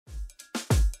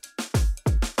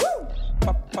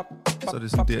Så er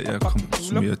det sådan der, jeg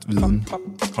konsumerer viden.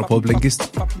 Har du prøvet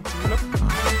blinkist?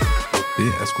 Det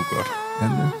er sgu godt.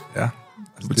 Ja.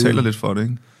 Du betaler lidt for det,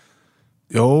 ikke?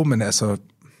 Jo, men altså,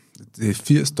 det er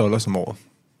 $80 om året.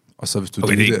 Og så hvis du,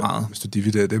 hvis du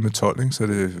dividerer det med 12, ikke, så er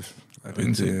det...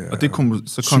 Og det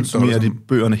så konsumerer de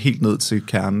bøgerne helt ned til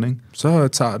kernen, ikke? Så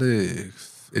tager det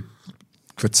et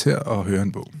kvarter at høre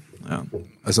en bog. Ja.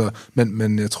 Altså,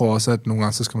 men jeg tror også, at nogle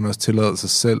gange, så skal man også tillade sig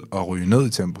selv at ryge ned i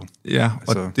tempo. Ja,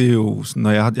 altså, og det er jo sådan,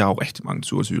 når jeg har jo rigtig mange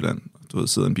ture til Jylland, du ved,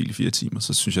 sidder i en bil i 4 timer,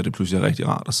 så synes jeg, det pludselig er rigtig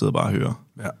rart at sidde og bare høre.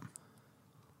 Ja.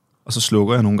 Og så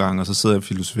slukker jeg nogle gange, og så sidder jeg og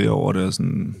filosoferer over det,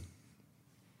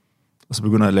 og så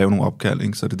begynder jeg at lave nogle opkald,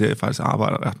 ikke? Så det er der, jeg faktisk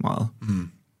arbejder ret meget,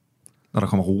 når der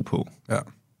kommer ro på. Ja,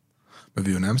 men vi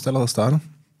er jo nærmest allerede startet.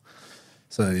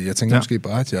 Så jeg tænker måske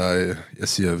bare, at jeg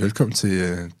siger velkommen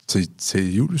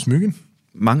til Julius Mygind.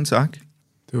 Mange tak.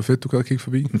 Det var fedt, du gad kigge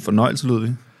forbi. En fornøjelse,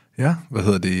 Ludvig. Ja,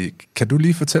 kan du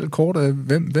lige fortælle kort,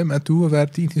 hvem er du, og hvad er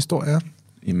din historie er?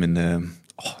 Jamen,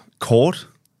 kort?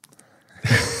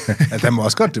 Ja, det må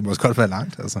også godt være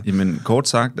langt, altså. Jamen, kort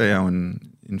sagt er jeg jo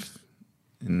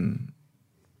en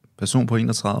person på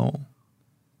 31 år,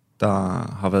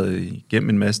 der har været igennem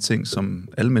en masse ting, som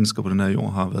alle mennesker på den her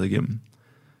jord har været igennem.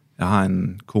 Jeg har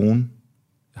en kone,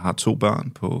 jeg har 2 børn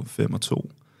på 5 og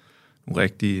 2. Nogle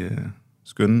rigtig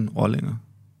skønne rollinger.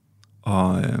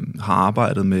 Og har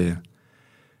arbejdet med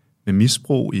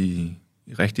misbrug i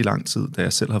rigtig lang tid, da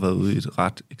jeg selv har været ude i et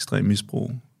ret ekstremt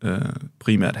misbrug.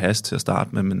 Primært hash til at starte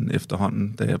med, men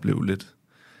efterhånden, da jeg blev en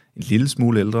lille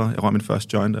smule ældre. Jeg røg min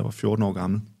første joint, da jeg var 14 år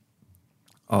gammel.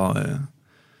 Og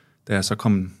da jeg så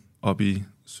kom op i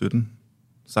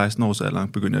 16 års alder,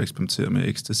 begyndte jeg at eksperimentere med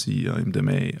ecstasy og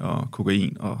MDMA og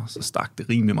kokain, og så stak det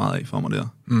rimelig meget af for mig der.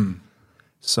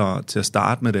 Så til at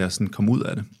starte med, da jeg sådan kom ud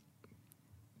af det,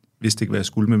 vidste ikke, hvad jeg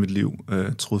skulle med mit liv.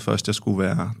 Troede først, jeg skulle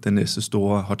være den næste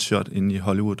store hotshot inde i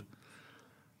Hollywood.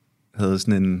 Havde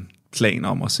sådan en plan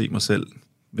om at se mig selv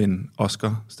ved en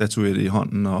Oscar-statuette i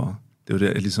hånden, og det var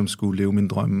der, jeg ligesom skulle leve min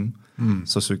drømme.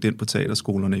 Så søgte ind på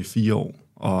teaterskolerne i 4 år,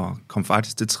 og kom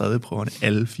faktisk til 3. prøverne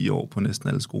alle 4 år på næsten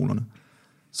alle skolerne,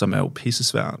 som er jo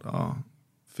pissesvært, og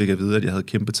fik at vide, at jeg havde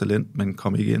kæmpe talent, men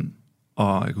kom ikke ind.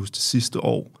 Og jeg kan huske det sidste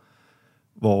år,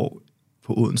 hvor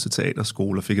på Odense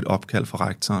Teaterskole fik et opkald fra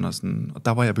rektoren, og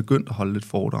der var jeg begyndt at holde lidt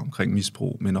foredrag omkring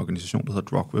misbrug med en organisation, der hedder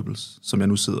Drug Rebels, som jeg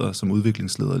nu sidder som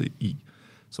udviklingsleder i,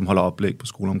 som holder oplæg på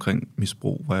skoler omkring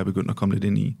misbrug, hvor jeg begyndte at komme lidt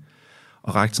ind i.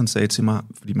 Og rektoren sagde til mig,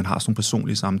 fordi man har sådan nogle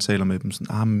personlige samtaler med dem,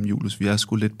 sådan, Julius, vi er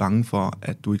sgu lidt bange for,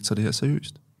 at du ikke tager det her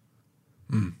seriøst.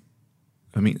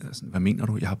 Hvad mener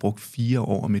du? Jeg har brugt 4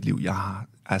 år af mit liv. Jeg har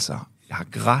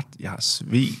grædt, jeg har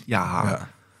svedt, jeg har...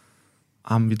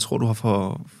 vi tror, du har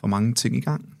for mange ting i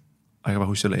gang. Og jeg kan bare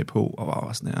huske, jeg lagde på, og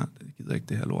var sådan her, jeg gider ikke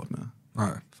det her lort mere.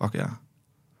 Nej. Fuck ja.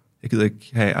 Jeg gider ikke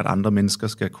have, at andre mennesker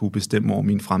skal kunne bestemme over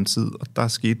min fremtid. Og der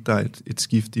skete der et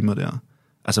skift i mig der.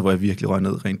 Altså, hvor jeg virkelig røg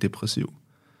ned rent depressiv.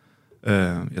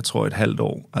 Jeg tror 1,5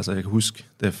 år. Altså, jeg kan huske,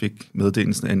 da jeg fik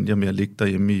meddelelsen, endte jeg med at ligge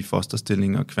derhjemme i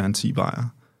fosterstilling og kværne 10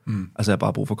 bajer. Altså, jeg har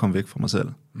bare brug for at komme væk fra mig selv.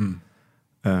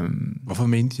 Hvorfor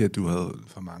mente de, at du havde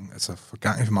for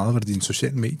gang i for meget? Var det dine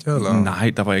sociale medier? Eller? Nej,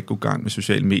 der var ikke god gang med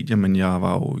sociale medier, men jeg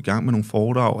var jo i gang med nogle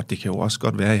foredrag, og det kan jo også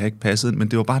godt være, at jeg ikke passede,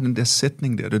 men det var bare den der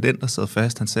sætning der, det er den, der sad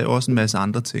fast. Han sagde også en masse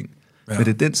andre ting, men det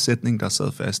er den sætning, der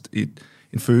sad fast.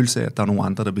 En følelse af, at der er nogle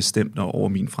andre, der bestemmer over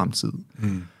min fremtid.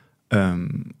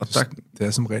 Og det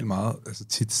er som regel meget, altså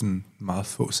tit sådan meget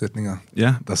få sætninger,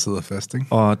 der sidder fast, ikke?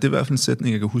 Og det er i hvert fald en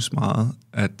sætning, jeg kan huske meget,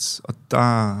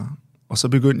 og så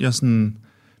begyndte jeg sådan,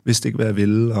 vidste ikke, hvad jeg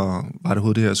ville, og var det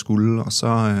overhovedet det her, jeg skulle, og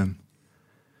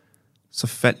så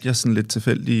faldt jeg sådan lidt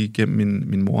tilfældigt igennem,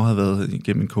 min mor havde været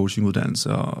igennem en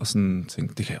coachinguddannelse, og sådan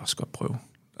tænkte, det kan jeg også godt prøve.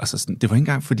 Altså sådan, det var ikke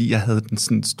engang, fordi jeg havde den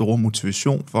sådan store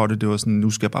motivation for det, det var sådan, nu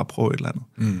skal jeg bare prøve et eller andet.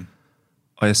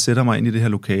 Og jeg sætter mig ind i det her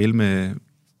lokale med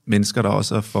mennesker, der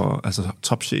også er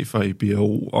topchefer i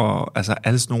BRO, og altså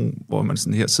alle sådan nogle, hvor man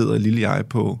sådan her sidder lille jeg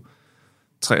på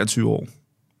 23 år,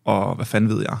 og hvad fanden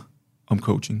ved jeg om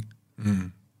coaching.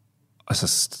 Og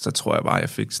så tror jeg bare, jeg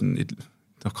fik sådan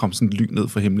der kom sådan et lyn ned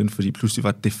fra himlen, fordi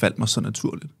pludselig det faldt mig så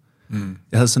naturligt.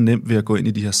 Jeg havde så nemt ved at gå ind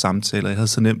i de her samtaler, jeg havde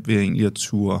så nemt ved egentlig at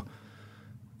turde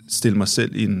stille mig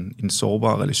selv i en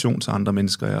sårbar relation til andre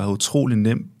mennesker. Jeg havde utrolig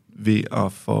nemt ved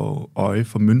at få øje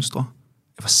for mønstre.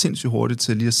 Jeg var sindssygt hurtig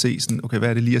til lige at se sådan, okay, hvad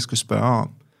er det lige, jeg skal spørge om?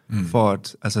 For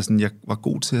at, altså sådan, jeg var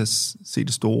god til at se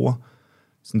det store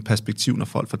sådan perspektiv, når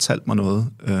folk fortalte mig noget.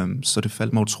 Så det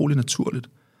faldt mig utrolig naturligt.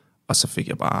 Og så blev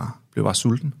jeg bare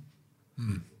sulten.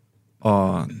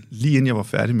 Og lige inden jeg var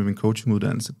færdig med min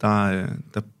coachinguddannelse,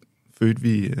 der fødte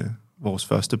vi vores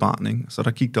første barn, ikke? Så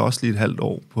der gik der også lige 1,5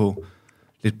 år på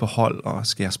lidt på hold, og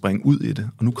skal jeg springe ud i det?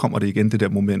 Og nu kommer det igen, det der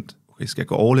moment. Okay, skal jeg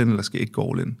gå all in, eller skal jeg ikke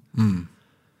gå all in?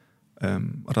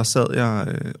 Og der sad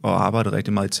jeg og arbejdede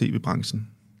rigtig meget i tv-branchen.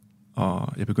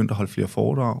 Og jeg begyndte at holde flere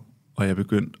foredrag, og jeg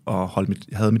begyndte at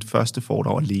jeg havde mit første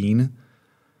foredrag alene.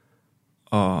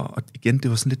 Og igen, det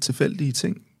var sådan lidt tilfældige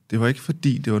ting. Det var ikke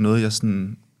fordi, det var noget, jeg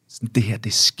sådan det her,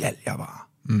 det skal jeg bare.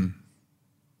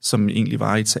 Som egentlig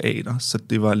var i teater. Så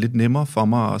det var lidt nemmere for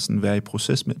mig at sådan være i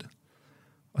proces med det.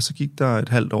 Og så gik der et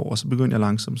halvt år, og så begyndte jeg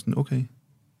langsomt sådan, okay,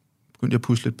 begyndte jeg at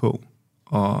pushe lidt på,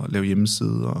 og lave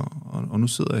hjemmeside, og nu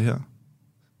sidder jeg her,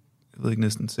 jeg ved ikke,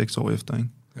 næsten 6 år efter, ikke?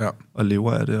 Ja. Og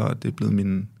lever af det, og det er blevet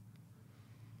min,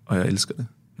 og jeg elsker det.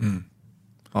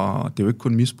 Og det er jo ikke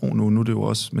kun misbrug nu er det jo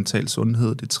også mental sundhed,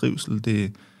 det er trivsel, det er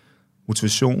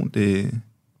motivation, det er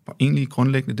egentlig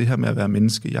grundlæggende det her med at være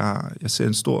menneske. Jeg ser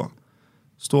en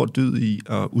stor dyd i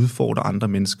at udfordre andre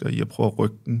mennesker, i at prøve at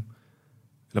rykke dem,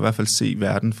 eller i hvert fald se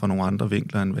verden fra nogle andre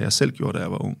vinkler, end hvad jeg selv gjorde, da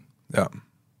jeg var ung. Ja.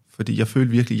 Fordi jeg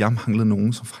følte virkelig, at jeg manglede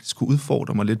nogen, som faktisk kunne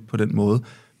udfordre mig lidt på den måde,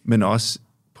 men også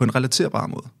på en relaterbar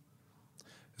måde.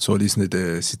 Jeg så lige sådan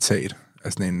et citat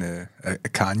af sådan en af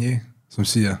Kanye, som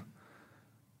siger,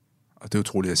 og det er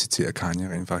utroligt, at jeg citerer Kanye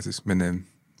rent faktisk, men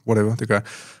whatever, det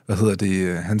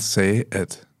gør. Han sagde,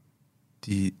 at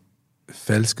de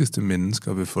falskeste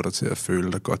mennesker vil få dig til at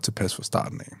føle dig godt tilpas fra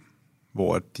starten af,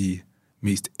 hvor de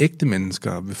mest ægte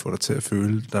mennesker vil få dig til at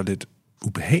føle dig lidt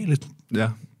ubehageligt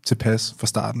tilpas fra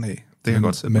starten af. Det kan jeg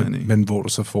godt sætte mig ind i. Men hvor du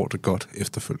så får det godt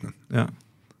efterfølgende. Ja.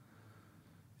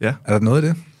 Er der noget i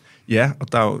det? Ja,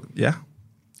 og der er jo,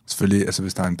 Selvfølgelig, altså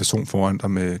hvis der er en person foran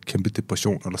dig med kæmpe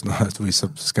depression eller sådan noget, så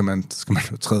skal man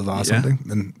jo træde varsomt, ikke?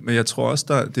 Men jeg tror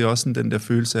også, det er også sådan den der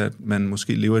følelse af, at man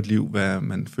måske lever et liv, hvad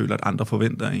man føler, at andre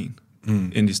forventer af en,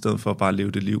 end i stedet for at bare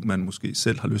leve det liv, man måske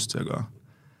selv har lyst til at gøre.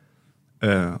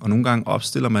 Og nogle gange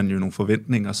opstiller man jo nogle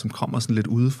forventninger, som kommer sådan lidt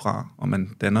udefra, og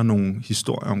man danner nogle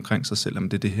historier omkring sig selv, om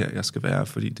det er det her, jeg skal være,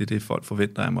 fordi det er det, folk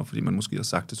forventer af mig, fordi man måske har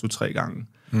sagt det 2-3 gange.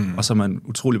 Og så er man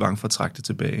utrolig bange for at trække det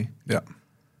tilbage. Ja.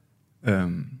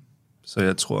 Så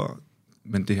jeg tror,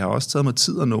 men det har også taget mig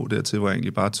tid at nå dertil, hvor jeg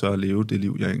egentlig bare tør at leve det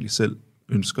liv, jeg egentlig selv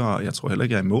ønsker, og jeg tror heller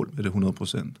ikke, jeg er i mål med det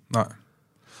 100%. Nej.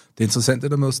 Det er interessant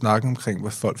det der med at snakke omkring,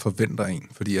 hvad folk forventer af en,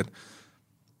 fordi at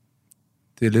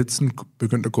det er lidt sådan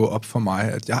begyndt at gå op for mig,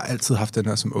 at jeg har altid haft den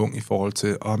her som ung i forhold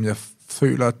til, om jeg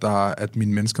føler, at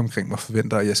mine mennesker omkring mig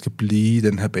forventer, at jeg skal blive i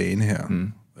den her bane her,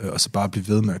 og så bare blive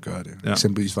ved med at gøre det. Ja.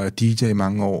 Eksempelvis var jeg DJ i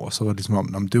mange år, og så var det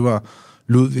ligesom om, det var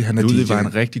Ludvig, han er Ludvig DJ. var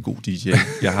en rigtig god DJ.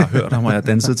 Jeg har hørt ham, og jeg har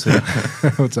danset til.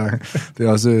 Tak. Det er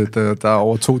også, der er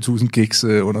over 2.000 gigs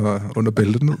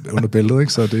under bæltet,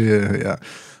 ikke? Så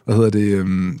det,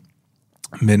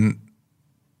 men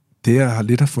det, jeg har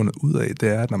lidt fundet ud af, det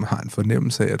er, at når man har en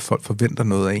fornemmelse af, at folk forventer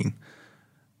noget af en,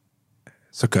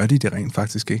 så gør de det rent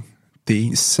faktisk ikke. Det er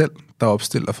en selv, der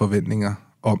opstiller forventninger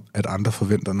om, at andre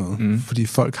forventer noget. Fordi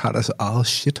folk har deres eget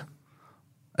shit.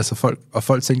 Altså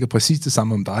folk tænker præcis det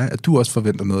samme om dig, at du også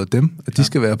forventer noget af dem, at de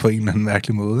skal være på en eller anden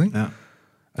mærkelig måde, ikke? Ja.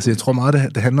 Altså jeg tror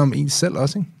meget, det handler om en selv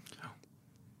også, ikke?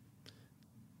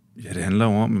 Ja, det handler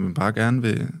om, at man bare gerne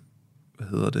vil,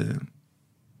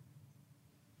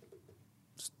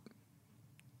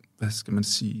 hvad skal man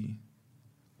sige?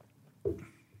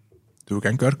 Du vil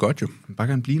gerne gøre det godt, jo. Man vil bare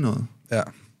gerne blive noget. Ja.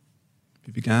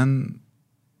 Vi vil gerne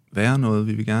være noget,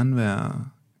 vi vil gerne være,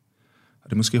 og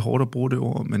det er måske hårdt at bruge det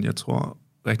ord, men jeg tror,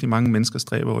 rigtig mange mennesker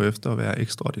stræber jo efter at være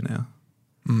ekstraordinære.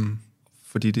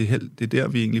 Fordi det er der,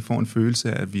 vi egentlig får en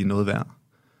følelse af, at vi er noget værd.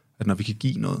 At når vi kan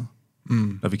give noget,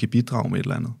 når vi kan bidrage med et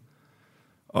eller andet,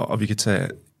 og vi kan tage,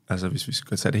 altså hvis vi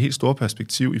skal tage det helt store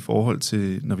perspektiv i forhold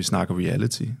til, når vi snakker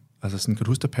reality. Altså sådan, kan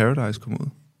du huske, da Paradise kom ud?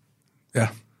 Ja.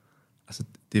 Altså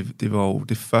det var jo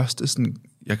det første, sådan,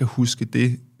 jeg kan huske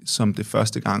det som det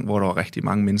første gang, hvor der var rigtig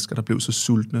mange mennesker, der blev så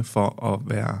sultne for at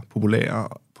være populære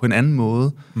på en anden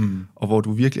måde, og hvor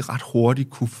du virkelig ret hurtigt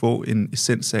kunne få en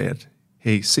essens af, at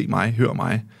hey, se mig, hør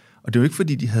mig. Og det er jo ikke,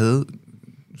 fordi de havde,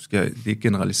 det er ikke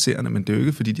generaliserende, men det er jo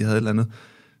ikke, fordi de havde et eller andet,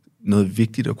 noget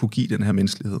vigtigt at kunne give den her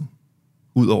menneskelighed,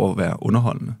 udover at være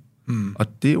underholdende.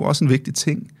 Og det er jo også en vigtig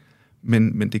ting,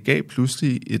 men det gav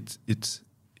pludselig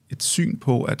et syn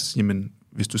på, at jamen,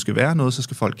 hvis du skal være noget, så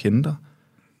skal folk kende dig.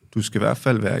 Du skal i hvert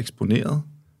fald være eksponeret.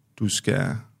 Du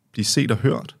skal blive set og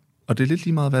hørt. Og det er lidt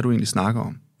lige meget, hvad du egentlig snakker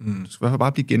om. Du skal i hvert fald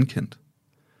bare blive genkendt.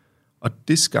 Og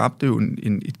det skabte jo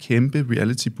et kæmpe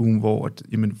reality boom, hvor at,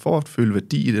 jamen, for at føle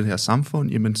værdi i det her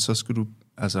samfund, jamen, så skal du,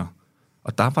 altså,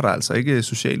 og der var der altså ikke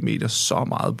sociale medier så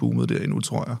meget boomet der endnu,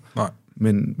 tror jeg. Nej.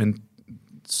 Men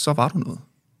så var du noget.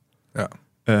 Ja.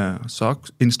 Så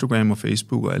Instagram og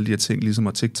Facebook og alle de her ting, ligesom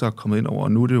og TikTok kommet ind over,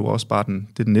 og nu er det jo også bare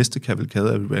den næste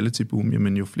kavalkade af reality boom.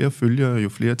 Jamen, jo flere følgere, jo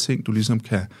flere ting, du ligesom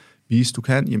kan vise, du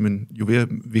kan, jamen, jo mere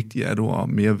vigtig er du, og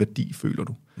mere værdi føler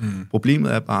du.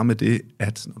 Problemet er bare med det,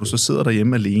 at når du så sidder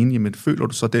derhjemme alene, jamen, føler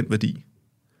du så den værdi?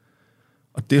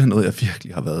 Og det er noget, jeg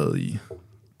virkelig har været i.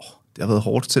 Det har været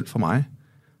hårdt selv for mig.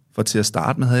 For til at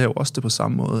starte med havde jeg jo også det på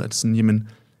samme måde, at sådan, jamen,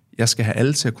 jeg skal have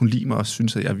alle til at kunne lide mig og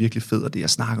synes, at jeg er virkelig fed, og det, jeg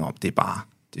snakker om, det er bare,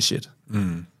 det er shit.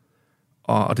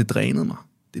 Og det drænede mig.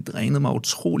 Det drænede mig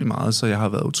utrolig meget, så jeg har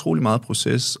været utrolig meget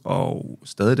proces, og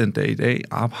stadig den dag i dag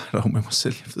arbejder jeg med mig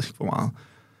selv, jeg ved ikke hvor meget.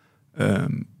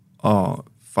 Og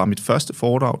fra mit første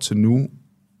foredrag til nu,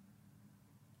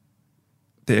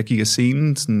 da jeg gik af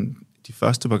scenen sådan, de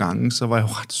første par gange, så var jeg jo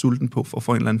ret sulten på for at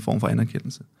få en eller anden form for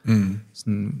anerkendelse.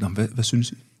 Sådan, hvad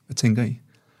synes I? Hvad tænker I?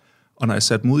 Og når jeg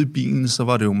satte mod i bilen, så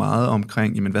var det jo meget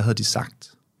omkring, jamen, hvad havde de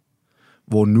sagt?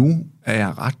 Hvor nu er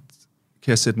jeg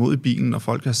kan jeg sætte mod i bilen, og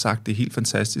folk har sagt, det er helt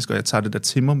fantastisk, og jeg tager det der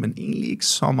til mig, men egentlig ikke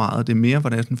så meget. Det er mere,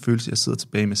 hvordan den følelse, jeg sidder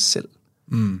tilbage med selv.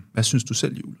 Hvad synes du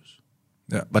selv, Julius?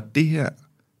 Ja. Var det her,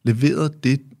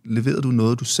 leverede du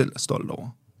noget, du selv er stolt over?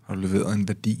 Har du leveret en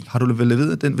værdi? Har du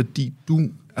leveret den værdi, du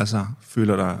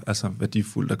føler dig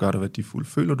værdifuld, der gør dig værdifuld?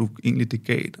 Føler du egentlig,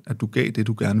 at du gav det,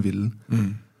 du gerne ville?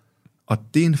 Og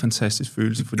det er en fantastisk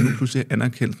følelse, for nu pludselig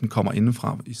anerkendelsen kommer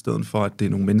indenfra, i stedet for, at det er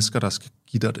nogle mennesker, der skal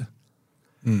give dig det.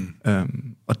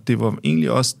 Og det var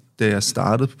egentlig også, da jeg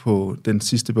startede på den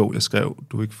sidste bog, jeg skrev,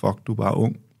 Du er ikke fuck, du er bare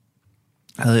ung,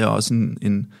 havde jeg også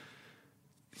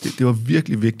det var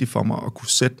virkelig vigtigt for mig at kunne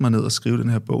sætte mig ned og skrive den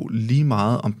her bog, lige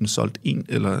meget om den solgte 1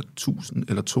 eller 1000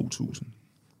 eller 2000.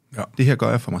 Ja. Det her gør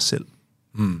jeg for mig selv.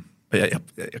 Og jeg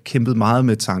kæmpede meget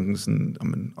med tanken, sådan,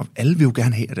 og alle vil jo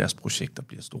gerne have, at deres projekter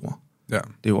bliver store. Ja. Det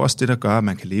er jo også det, der gør, at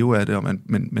man kan leve af det,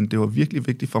 men det var virkelig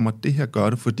vigtigt for mig, at det her gør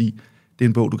det, fordi det er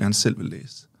en bog, du gerne selv vil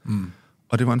læse.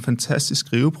 Og det var en fantastisk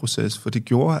skriveproces, for det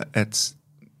gjorde, at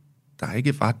der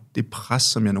ikke var det pres,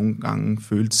 som jeg nogle gange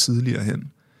følte tidligere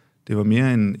hen. Det var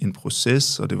mere en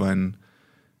proces, og det var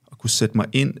at kunne sætte mig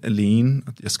ind alene.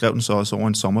 Jeg skrev den så også over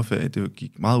en sommerferie. Det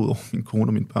gik meget ud over min kone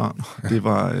og mine børn. Det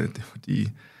var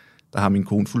der har min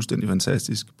kone fuldstændig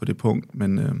fantastisk på det punkt,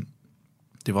 men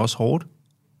det var også hårdt.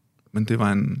 Men det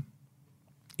var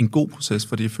en god proces,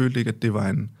 fordi jeg følte ikke, at det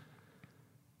var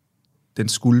den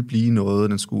skulle blive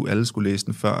noget, alle skulle læse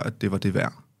den før, at det var det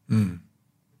værd. Det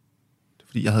er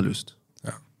fordi, jeg havde lyst. Ja,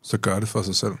 så gør det for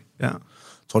sig selv. Ja.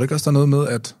 Tror du ikke også, der er noget med,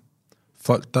 at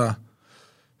folk, og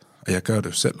jeg gør det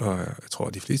jo selv, og jeg tror,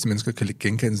 at de fleste mennesker kan lægge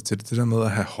genkendelse til det der med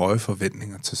at have høje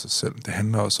forventninger til sig selv. Det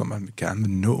handler også om, at man gerne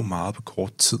vil nå meget på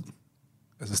kort tid.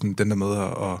 Altså sådan den der med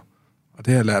og det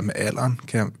har jeg lært med alderen,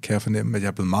 kan jeg fornemme, at jeg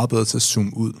er blevet meget bedre til at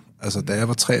zoome ud. Altså da jeg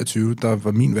var 23, der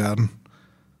var min verden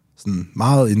sådan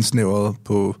meget indsnævret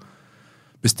på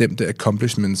bestemte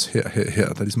accomplishments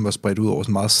her, der ligesom var spredt ud over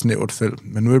sådan meget snævert felt.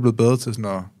 Men nu er jeg blevet bedre til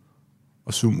sådan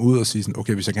at zoome ud og sige sådan,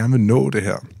 okay, hvis jeg gerne vil nå det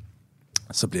her,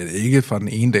 så bliver det ikke fra den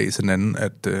ene dag til den anden,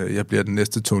 at jeg bliver den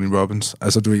næste Tony Robbins.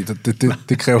 Altså, du ved,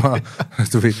 det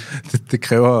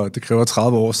kræver, det kræver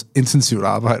 30 års intensivt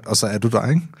arbejde, og så er du der,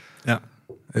 ikke? Ja.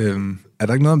 Er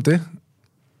der ikke noget om det?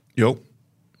 Jo.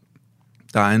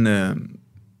 Der er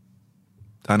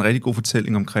en rigtig god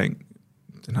fortælling omkring,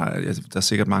 der er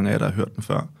sikkert mange af jer, der har hørt den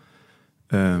før,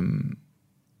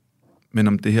 men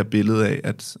om det her billede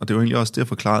af, og det var egentlig også det, jeg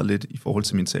forklarede lidt i forhold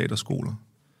til mine teaterskoler.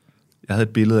 Jeg havde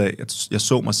et billede af, at jeg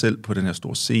så mig selv på den her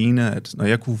store scene, at når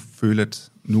jeg kunne føle,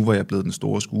 at nu var jeg blevet den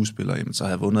store skuespiller, jamen, så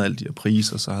havde jeg vundet alle de her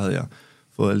priser, så havde jeg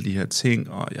fået alle de her ting,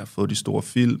 og jeg har fået de store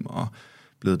film, og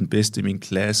blevet den bedste i min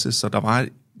klasse. Så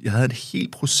jeg havde et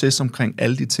helt proces omkring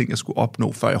alle de ting, jeg skulle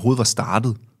opnå, før jeg overhovedet var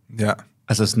startet. Ja.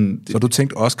 Altså sådan, så du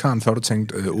tænkte Oscar'en, før du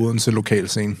tænkte Odense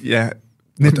lokalscene? Ja.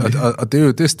 Og det er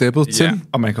jo det steppet til. Ja,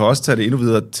 og man kan også tage det endnu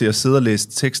videre til at sidde og læse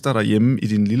tekster derhjemme i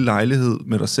din lille lejlighed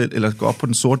med dig selv, eller gå op på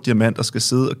den sorte diamant og skal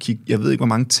sidde og kigge, jeg ved ikke, hvor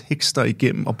mange tekster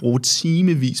igennem, og bruge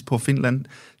timevis på at finde en eller anden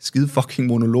skide fucking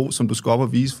monolog, som du skal op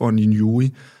og vise for en jury.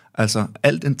 Altså,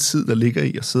 al den tid, der ligger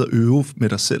i at sidde og øve med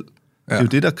dig selv, det er jo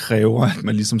det, der kræver, at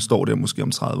man ligesom står der måske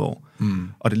om 30 år.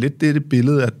 Og det er lidt det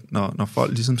billede, at når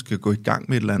folk ligesom skal gå i gang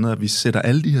med et eller andet, at vi sætter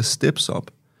alle de her steps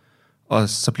op, og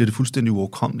så bliver det fuldstændig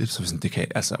uoverkommeligt, så sådan, det kan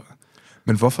altså.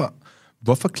 Men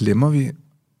hvorfor glemmer vi?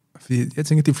 Fordi jeg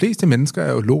tænker, at de fleste mennesker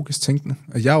er jo logisk tænkende,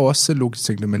 og jeg er jo også selv logisk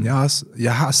tænkende, men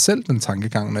jeg har selv den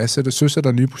tankegang, når jeg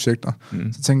søsætter nye projekter,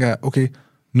 så tænker jeg, okay,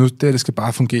 nu det skal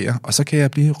bare fungere, og så kan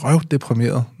jeg blive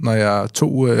røvdeprimeret, når jeg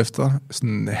 2 uger efter sådan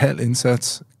en halv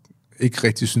indsats ikke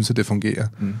rigtig synes, at det fungerer.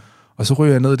 Og så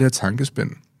ryger jeg ned i det her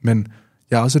tankespænd. Men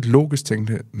jeg er også et logisk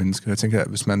tænkende menneske. Jeg tænker, at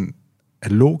hvis man er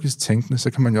logisk tænkende,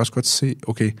 så kan man jo også godt se,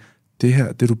 okay,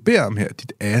 det du beder om her,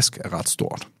 dit ask er ret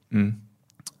stort.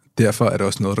 Derfor er det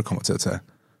også noget, der kommer til at tage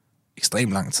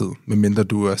ekstremt lang tid, medmindre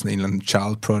du er sådan en eller anden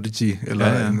child prodigy,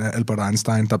 eller en Albert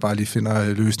Einstein, der bare lige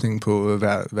finder løsningen på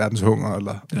verdens hunger,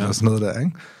 eller sådan noget der,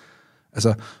 ikke?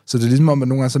 Altså, så det er ligesom om, at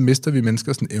nogle gange så mister vi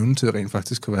mennesker sådan evnen til rent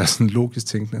faktisk at være sådan logisk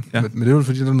tænkende. Ja. Men det er jo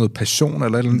fordi, der er noget passion,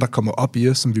 eller et eller andet, der kommer op i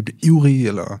os, som vi bliver ivrige,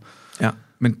 eller... Ja,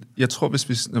 men jeg tror,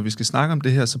 når vi skal snakke om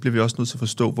det her, så bliver vi også nødt til at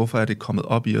forstå, hvorfor er det kommet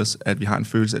op i os, at vi har en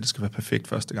følelse af, at det skal være perfekt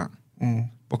første gang.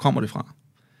 Hvor kommer det fra?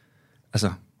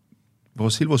 Altså,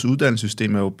 hele vores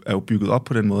uddannelsessystem er jo bygget op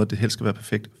på den måde, at det helst skal være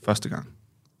perfekt første gang.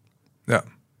 Ja.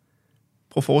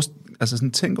 Prøv at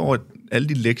tænk over alle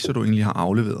de lektier, du egentlig har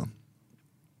afleveret.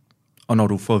 Og når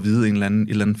du får at vide et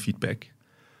eller andet feedback.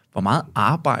 Hvor meget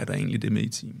arbejder egentlig det med i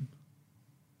timen?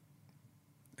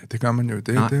 Ja, det gør man jo.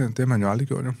 Det har man jo aldrig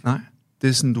gjort, jo. Nej. Det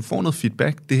er sådan, du får noget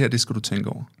feedback, det her, det skal du tænke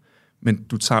over. Men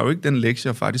du tager jo ikke den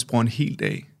lektie og faktisk bruger en hel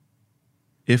dag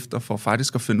efter for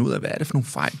faktisk at finde ud af, hvad er det for nogle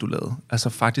fejl, du lavede. Altså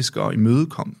faktisk at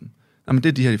imødekomme den. Jamen, det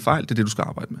er de her fejl, det er det, du skal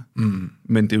arbejde med.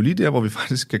 Men det er jo lige der, hvor vi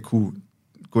faktisk skal kunne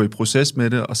gå i proces med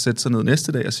det og sætte sig ned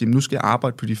næste dag og sige, nu skal jeg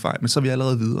arbejde på de fejl, men så er vi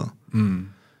allerede videre.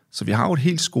 Så vi har jo et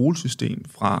helt skolesystem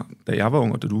fra, da jeg var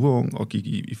ung og da du var ung og gik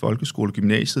i folkeskole og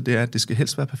gymnasiet, det er, at det skal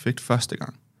helst være perfekt første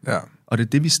gang. Ja. Og det er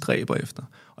det, vi stræber efter.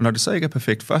 Og når det så ikke er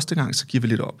perfekt første gang, så giver vi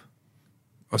lidt op.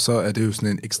 Og så er det jo sådan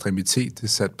en ekstremitet, det er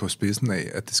sat på spidsen af,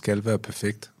 at det skal være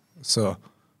perfekt. Så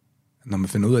når man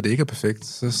finder ud af, at det ikke er perfekt,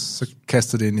 så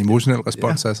kaster det en emotionel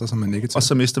respons af sig, som er negativ. Og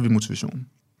så mister vi motivationen.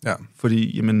 Ja.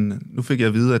 Fordi, jamen, nu fik jeg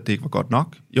at vide, at det ikke var godt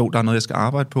nok. Jo, der er noget, jeg skal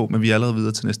arbejde på, men vi er allerede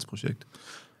videre til næste projekt.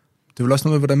 Det er vel også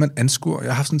noget med, hvordan man anskuer.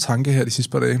 Jeg har haft sådan en tanke her de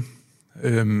sidste par dage,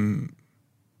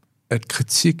 at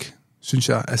kritik, synes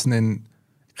jeg, er sådan en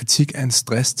kritik er en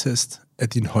stresstest af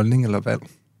din holdning eller valg.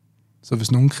 Så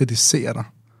hvis nogen kritiserer dig,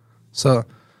 så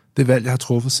det valg, jeg har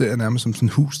truffet, ser jeg nærmest som sådan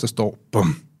et hus, der står,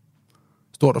 bum,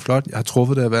 stort og flot, jeg har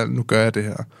truffet det her valg, nu gør jeg det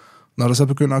her. Når der så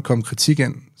begynder at komme kritik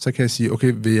ind, så kan jeg sige,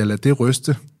 okay, vil jeg lade det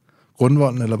ryste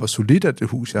grundvolden, eller hvor solidt er det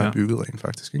hus, jeg har bygget rent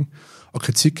faktisk, ikke? Og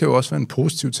kritik kan jo også være en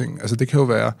positiv ting. Altså det kan jo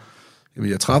være, jamen,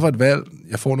 jeg træffer et valg,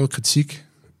 jeg får noget kritik,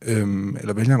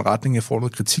 eller vælger en retning, jeg får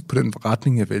noget kritik på den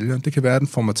retning, jeg vælger. Det kan være, at den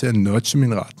får mig til at nudge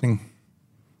min retning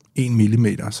 1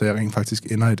 millimeter, så jeg rent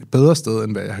faktisk ender et bedre sted,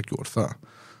 end hvad jeg har gjort før.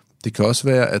 Det kan også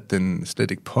være, at den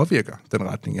slet ikke påvirker den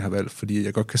retning, jeg har valgt, fordi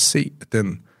jeg godt kan se, at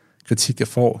den kritik, jeg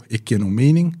får, ikke giver nogen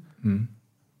mening,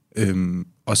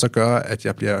 og så gør, at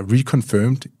jeg bliver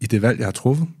reconfirmed i det valg, jeg har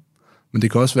truffet. Men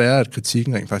det kan også være, at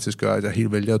kritikken rent faktisk gør, at jeg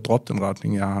helt vælger at droppe den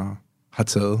retning, jeg har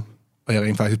taget, og jeg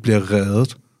rent faktisk bliver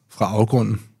reddet fra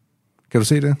afgrunden. Kan du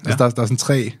se det? Ja. Altså, der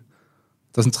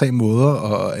er sådan tre måder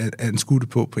at anskue det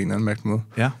på en eller anden mærkelig måde.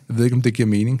 Ja. Jeg ved ikke, om det giver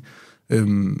mening.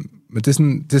 Men det er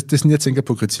sådan, jeg tænker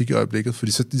på kritik i øjeblikket,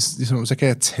 fordi så kan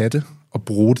jeg tage det og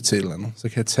bruge det til et eller andet. Så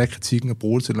kan jeg tage kritikken og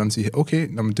bruge det til et eller andet og sige, okay,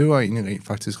 men det var egentlig rent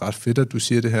faktisk ret fedt, at du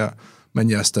siger det her, men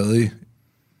jeg er stadig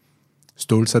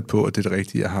stålsat på, at det er det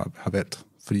rigtige, jeg har valgt,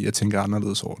 fordi jeg tænker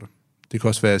anderledes over det. Det kan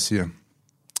også være, at jeg siger,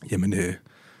 jamen,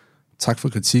 tak for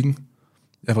kritikken.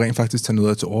 Jeg vil rent faktisk tage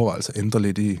noget til overvejelse og ændre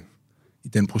lidt i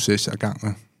den proces, jeg er i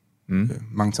gang med.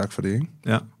 Mange tak for det, ikke?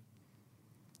 Ja.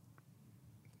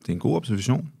 Det er en god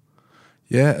observation.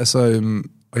 Ja, altså,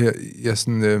 og jeg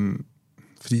sådan,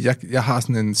 fordi jeg har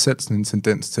sådan en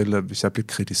tendens til, at hvis jeg bliver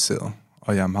kritiseret,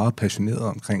 og jeg er meget passioneret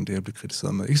omkring det, jeg bliver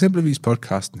kritiseret med, eksempelvis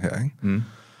podcasten her, ikke?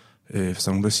 Hvis der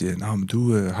er nogen, der siger, men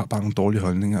du har bare nogle dårlige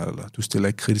holdninger, eller du stiller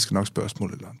ikke kritiske nok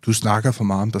spørgsmål, eller du snakker for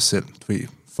meget om dig selv, du ved,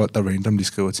 folk, der randomly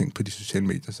skriver ting på de sociale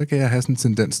medier, så kan jeg have sådan en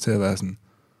tendens til at være sådan,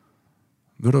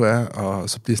 ved du hvad, og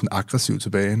så bliver sådan aggressiv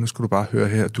tilbage, nu skal du bare høre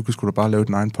her, du kan sgu da bare lave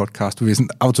din egen podcast, du vil sådan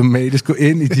automatisk gå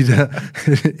ind i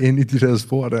de der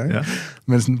spor der, ikke? Ja.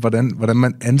 Men sådan, hvordan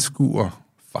man anskuer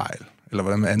fejl, eller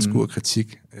hvordan man anskuer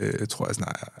kritik, tror jeg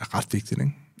sådan er ret vigtigt,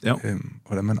 ikke? Ja.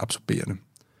 Hvordan man absorberer det.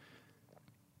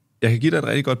 Jeg kan give dig et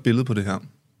rigtig godt billede på det her.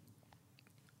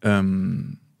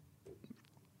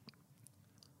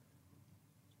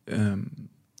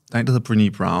 Der er en, der hedder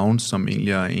Brené Brown, som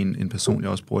egentlig er en person, jeg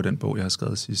også bruger i den bog, jeg har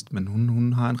skrevet sidst, men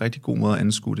hun har en rigtig god måde at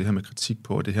anskue det her med kritik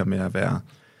på, og det her med at være,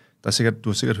 du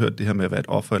har sikkert hørt det her med at være et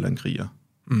offer eller en kriger.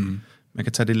 Man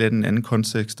kan tage det lidt i en anden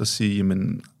kontekst og sige,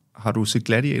 jamen, har du set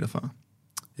Gladiator før?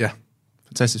 Ja.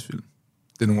 Fantastisk film.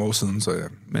 Det er nogle år siden, så ja.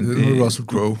 Men det er Russell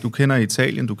Crowe. Du kender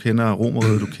Italien, du kender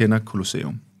Romerriget, du kender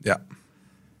Colosseum. Ja.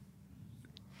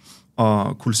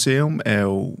 Og Colosseum er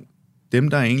jo dem,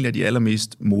 der egentlig er de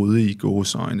allermest modige i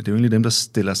gåseøjne. Det er jo egentlig dem, der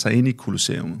stiller sig ind i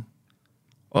Colosseum.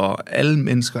 Og alle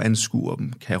mennesker anskuer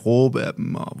dem, kan råbe af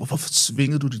dem, og hvorfor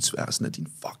svingede du dit sværd sådan af din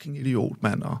fucking idiot,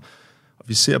 mand? Og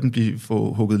vi ser dem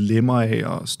få hugget lemmer af,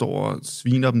 og står og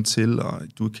sviner dem til, og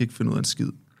du kan ikke finde ud af en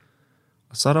skid.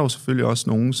 Og så er der jo selvfølgelig også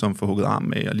nogen, som får hugget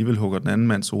armen af, og alligevel hugger den anden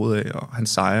mands hoved af, og han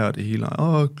sejrer og det hele,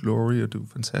 og glory, og du er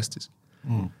fantastisk.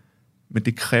 Men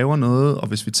det kræver noget, og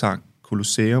hvis vi tager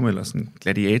Colosseum eller sådan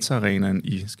gladiatorarenaen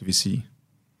i, skal vi sige,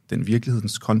 den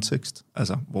virkelighedens kontekst,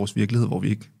 altså vores virkelighed, hvor vi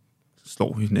ikke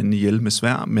slår hinanden ihjel med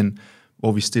sværd, men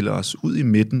hvor vi stiller os ud i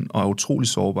midten og er utrolig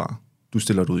sårbare. Du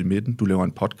stiller dig ud i midten, du laver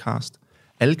en podcast.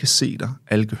 Alle kan se dig,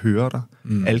 alle kan høre dig,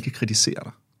 alle kan kritisere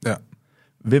dig. Ja.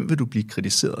 Hvem vil du blive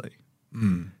kritiseret af?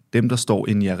 Dem, der står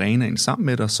inde i arenaen sammen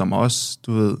med dig, som også,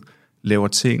 du ved, laver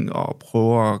ting og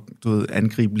prøver at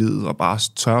angribe livet og bare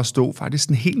tør at stå faktisk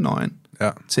sådan helt nøgen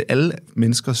til alle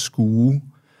menneskers skue.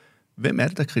 Hvem er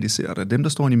det, der kritiserer dig? Dem, der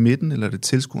står inde i midten, eller er det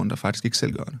tilskueren, der faktisk ikke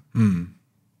selv gør det?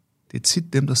 Det er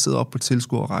tit dem, der sidder op på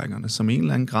tilskuerrækkerne, som i en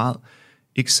eller anden grad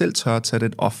ikke selv tør at tage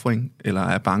den offring, eller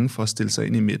er bange for at stille sig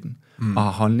ind i midten, og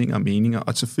har holdninger og meninger.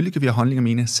 Og selvfølgelig kan vi have holdninger og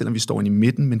meninger, selvom vi står inde i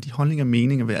midten, men de holdninger og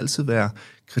meninger vil altid være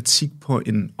kritik på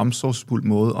en omsorgsfuld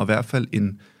måde, og i hvert fald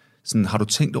en sådan, har du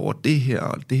tænkt over det her,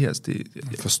 og det her, det,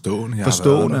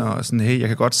 forstående og sådan, hey, jeg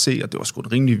kan godt se, at det var sgu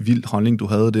en rimelig vild holdning, du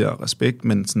havde der, respekt,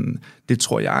 men sådan, det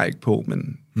tror jeg ikke på,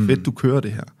 men fedt, du kører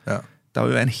det her. Ja. Der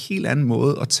vil være en helt anden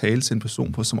måde at tale til en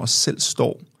person på, som også selv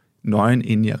står nøgen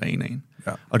inde i arenaen.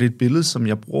 Ja. Og det er et billede, som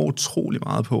jeg bruger utrolig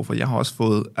meget på, for jeg har også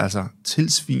fået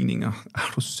tilsvininger.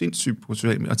 Er du sindssygt på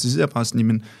socialt medier? Og til sidst er jeg bare sådan,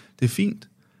 men det er fint.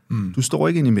 Du står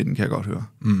ikke inde i midten, kan jeg godt høre.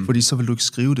 Fordi så vil du ikke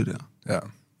skrive det der. Ja.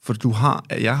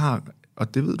 For jeg har,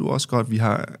 og det ved du også godt,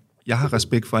 jeg har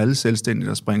respekt for alle selvstændige,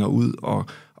 der springer ud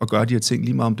og gør de her ting,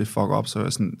 lige meget om det fucker op, så er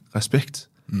jeg sådan, respekt.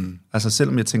 Altså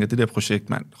selvom jeg tænker, det der projekt,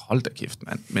 mand, hold da kæft,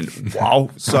 mand, men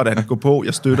wow, sådan, gå på,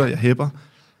 jeg støtter, jeg hæpper.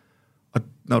 Og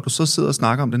når du så sidder og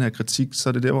snakker om den her kritik, så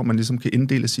er det der, hvor man ligesom kan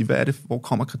inddele og sige, hvad er det, hvor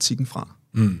kommer kritikken fra?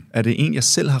 Er det en, jeg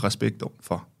selv har respekt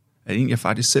for? Er det en, jeg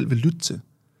faktisk selv vil lytte til?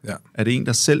 Ja. Er det en,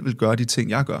 der selv vil gøre de ting,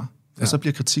 jeg gør? Og så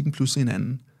bliver kritikken pludselig en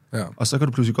anden. Ja. Og så kan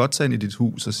du pludselig godt tage ind i dit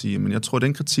hus og sige, men jeg tror,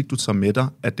 den kritik, du tager med dig,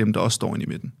 er dem, der også står inde i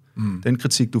midten. Den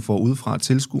kritik, du får udefra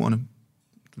tilskuerne,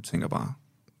 du tænker bare,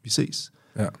 vi ses.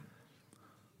 Ja.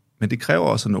 Men det kræver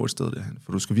også at nå et sted derhen,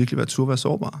 for du skal virkelig være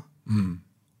sårbar.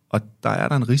 Og der er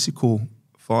der en risiko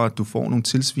for, at du får nogle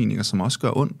tilsvininger, som også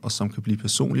gør ondt, og som kan blive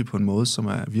personlige på en måde, som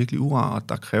er virkelig urar. Og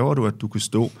der kræver du, at du kan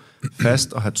stå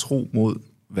fast og have tro mod,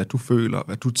 hvad du føler,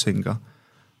 hvad du tænker.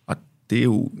 Og det er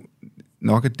jo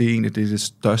nok, at det er en af det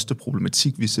største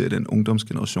problematik, vi ser i den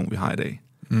ungdomsgeneration, vi har i dag.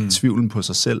 Tvivlen på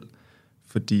sig selv.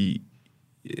 Fordi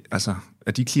altså,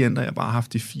 af de klienter, jeg bare har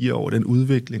haft i 4 år, den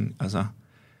udvikling, altså,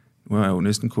 nu har jeg jo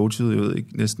næsten coachet, jeg ved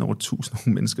ikke, næsten over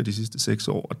 1000 mennesker de sidste 6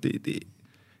 år, og det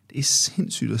er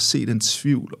sindssygt at se den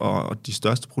tvivl, og de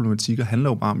største problematikker handler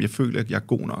jo bare om, jeg føler, at jeg er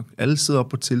god nok. Alle sidder op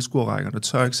på tilskuerrækkerne, og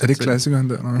tør ikke... Er det klassikeren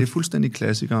der? Nej? Det er fuldstændig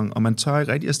klassikeren, og man tør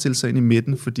ikke rigtig at stille sig ind i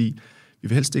midten, fordi vi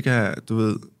vil helst ikke have,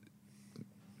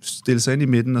 stille sig ind i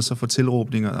midten, og så få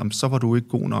tilråbninger, så var du ikke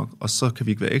god nok, og så kan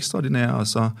vi ikke være ekstraordinære, og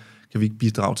så kan vi ikke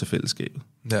bidrage til fællesskabet.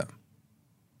 Ja.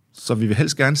 Så vi vil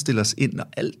helst gerne stille os ind, når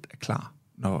alt er klar.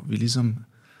 Når vi ligesom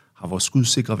har vores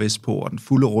skudsikre vest på, og den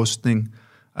fulde rustning.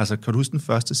 Altså, kan du huske den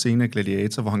første scene af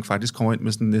Gladiator, hvor han faktisk kommer ind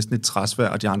med sådan næsten et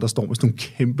træsværd, og de andre står med sådan nogle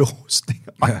kæmpe rustninger,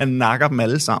 og han nakker dem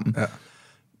alle sammen. Ja.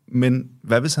 Men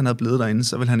hvad hvis han havde blevet derinde,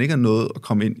 så ville han ikke have nået at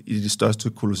komme ind i det største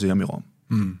kolosseum i Rom.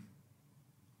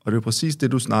 Og det er præcis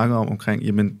det, du snakker omkring,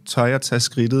 jamen, tør jeg tage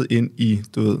skridtet ind i,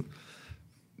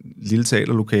 lille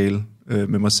teaterlokale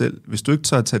med mig selv? Hvis du ikke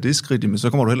tør at tage det skridt, jamen, så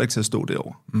kommer du heller ikke til at stå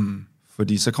derovre.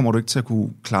 Fordi så kommer du ikke til at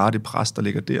kunne klare det pres, der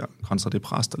ligger der, kontra det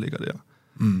pres, der ligger der.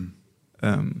 Men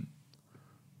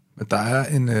der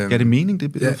er en... Gør det mening,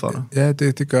 det billede for dig? Ja,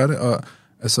 det gør det, og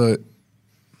altså,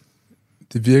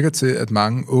 det virker til, at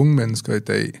mange unge mennesker i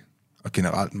dag, og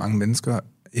generelt mange mennesker,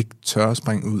 ikke tør at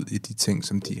springe ud i de ting,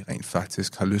 som de rent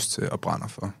faktisk har lyst til og brænder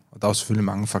for. Og der er jo selvfølgelig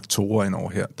mange faktorer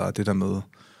indover her. Der er det der med,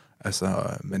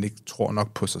 altså, man ikke tror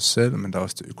nok på sig selv, men der er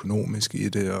også det økonomiske i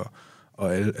det,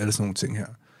 og alle sådan nogle ting her.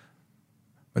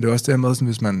 Men det er også det her med,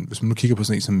 sådan, hvis man nu kigger på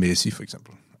sådan en som Messi, for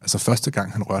eksempel. Altså, første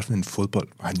gang han rørte ved en fodbold,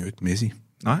 var han jo ikke Messi.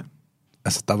 Nej.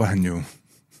 Altså, der var han jo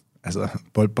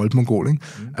boldmongol, ikke?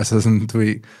 Altså, sådan, du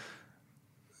ved...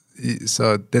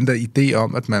 Så den der idé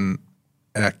om, at man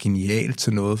er genial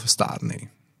til noget fra starten af,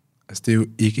 altså, det er jo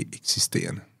ikke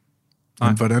eksisterende.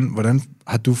 Men hvordan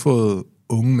har du fået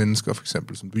unge mennesker, for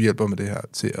eksempel, som du hjælper med det her,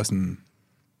 til at sådan...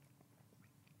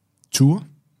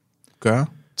 gøre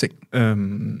ting?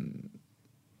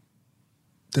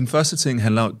 Den første ting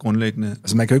handler grundlæggende...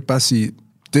 Altså, man kan jo ikke bare sige,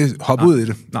 hop ud i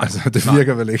det. Nej, altså, det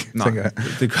virker vel ikke, tænker jeg.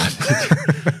 Det gør det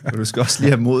ikke. Du skal også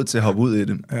lige have mod til at hoppe ud i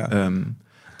det. Ja.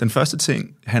 Den første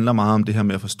ting handler meget om det her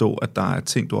med at forstå, at der er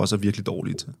ting, du også er virkelig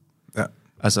dårlig til. Ja.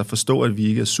 Altså forstå, at vi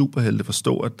ikke er superhelte,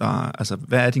 forstå, at altså,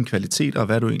 hvad er dine kvaliteter, og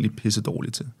hvad er du egentlig pisse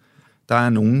dårlig til? Der er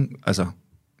nogen, altså,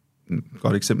 et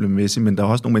godt eksempel med Messi, men der er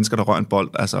også nogle mennesker, der rører en bold,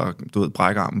 altså, du ved,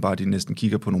 brækker armen bare, de næsten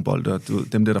kigger på nogle bolde, og du ved,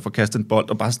 dem der får kastet en bold,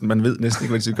 og bare sådan, man ved næsten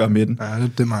ikke, hvad de skal gøre med den. Ja,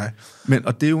 det er mig. Men,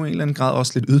 og det er jo i en eller anden grad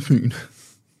også lidt ydmygende.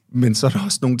 Men så er der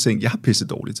også nogle ting, jeg er pisse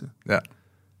dårlig til. Ja.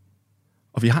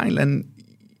 Og vi har en eller anden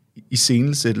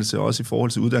iscenesættelse også i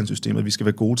forhold til uddannelsessystemet, at vi skal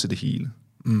være gode til det hele.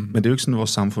 Men det er jo ikke sådan, at vores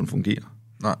samfund fungerer.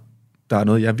 Nej. Der er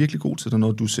noget, jeg er virkelig god til, der er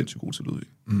noget, du er sindssygt god til, Ludvig.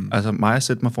 Altså mig at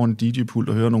sætte mig foran en DJ-pult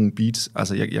og høre nogle beats,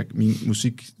 altså min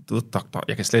musik, du ved,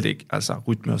 jeg kan slet ikke, altså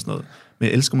rytme og sådan noget. Men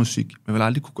jeg elsker musik, men jeg vil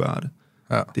aldrig kunne gøre det.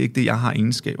 Ja. Det er ikke det, jeg har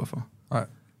egenskaber for. Nej.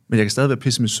 Men jeg kan stadig være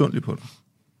pisse misundelig på det.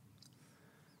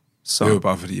 Så. Det er jo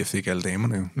bare fordi, jeg fik alle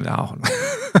damerne jo. Ja,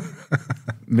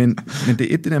 men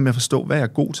det er det der med at forstå, hvad jeg er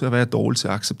god til, og hvad jeg er dårlig til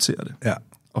at acceptere det. Ja.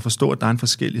 Og forstå, at der er en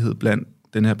forskellighed blandt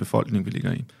den her befolkning, vi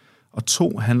ligger i. Og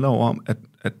 2 handler jo om at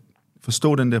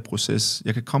forstå den der proces.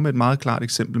 Jeg kan komme med et meget klart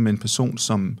eksempel med en person,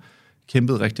 som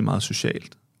kæmpede rigtig meget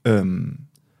socialt,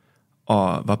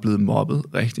 og var blevet mobbet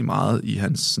rigtig meget i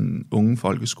hans sådan, unge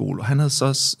folkeskole. Og han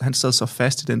sad så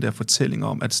fast i den der fortælling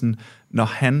om, at sådan, når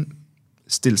han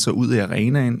stillede sig ud i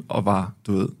arenaen og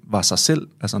var sig selv,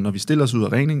 altså når vi stiller os ud af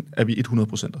arenaen, er vi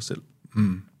 100% os selv.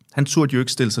 Han turde jo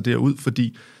ikke stille sig derud,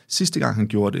 fordi sidste gang han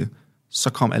gjorde det, så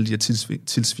kom alle de her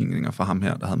tilsvingninger fra ham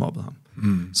her, der havde mobbet ham.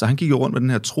 Så han gik jo rundt med den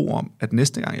her tro om, at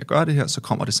næste gang jeg gør det her, så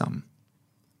kommer det samme.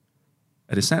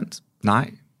 Er det sandt?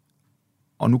 Nej.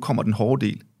 Og nu kommer den hårde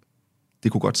del.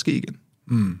 Det kunne godt ske igen.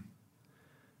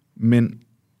 Men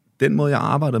den måde, jeg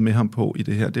arbejdede med ham på i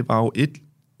det her, det var jo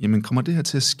jamen kommer det her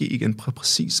til at ske igen på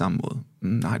præcis samme måde?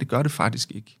 Nej, det gør det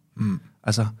faktisk ikke.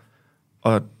 Altså,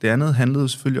 og det andet handlede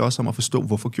selvfølgelig også om at forstå,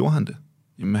 hvorfor gjorde han det?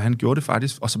 Jamen, han gjorde det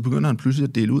faktisk, og så begynder han pludselig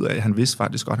at dele ud af, at han vidste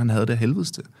faktisk godt, at han havde det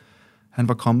helvedes til. Han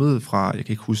var kommet fra, jeg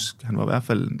kan ikke huske, han var i hvert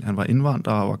fald, han var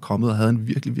indvandrer og var kommet og havde en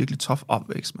virkelig, virkelig tough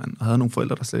opvækst, mand. Og havde nogle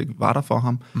forældre, der slet ikke var der for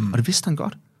ham. Og det vidste han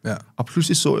godt. Ja. Og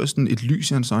pludselig så jeg sådan et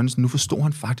lys i hans øjne, så nu forstod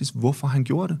han faktisk, hvorfor han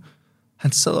gjorde det.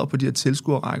 Han sad op på de her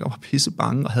tilskuerrækker og var pisse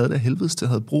bange og havde det helvedes til,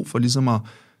 havde brug for ligesom at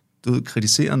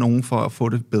kritisere nogen for at få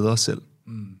det bedre selv.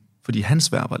 Fordi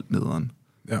hans værd var nederen.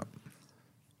 Ja.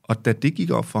 Og da det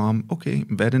gik op for ham, okay,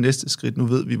 hvad er det næste skridt? Nu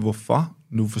ved vi hvorfor.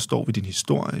 Nu forstår vi din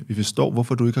historie. Vi forstår,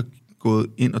 hvorfor du ikke har gået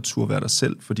ind og turde være dig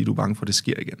selv, fordi du er bange for, at det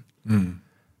sker igen.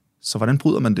 Så hvordan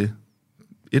bryder man det?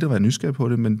 At være nysgerrig på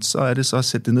det, men så er det så at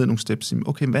sætte det ned i nogle steps.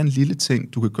 Okay, hvad er en lille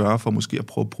ting, du kan gøre for måske at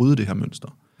prøve at bryde det her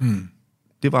mønster?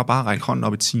 Det var bare at række hånden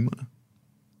op i timerne.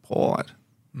 Prøv at overveje det.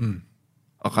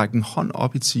 At række en hånd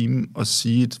op i timen og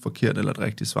sige et forkert eller et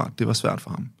rigtigt svar, det var svært for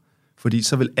ham. Fordi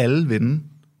så vil alle vende,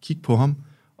 kigge på ham,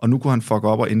 og nu kunne han fuck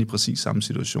op og ende i præcis samme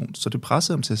situation. Så det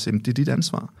pressede ham til at sige, det er dit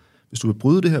ansvar. Hvis du vil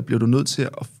bryde det her, bliver du nødt til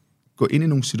at gå ind i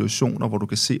nogle situationer, hvor du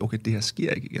kan se, okay, det her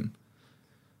sker ikke igen.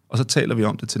 Og så taler vi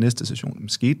om det til næste session. Men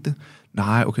skete det?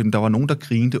 Nej, okay, men der var nogen, der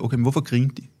grinte. Okay, men hvorfor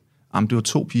grinte de? Jamen, det var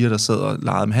 2 piger, der sad og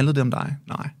legede. Men handlede det om dig?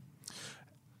 Nej.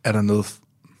 Er der noget...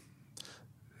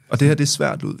 Og det her, det er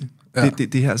svært, Ludvig. Ja.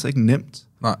 Det her er altså ikke nemt.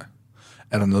 Nej.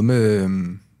 Er der noget med...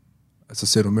 altså,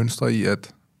 ser du mønstre i,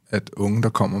 at unge, der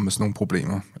kommer med sådan nogle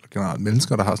problemer, eller generelt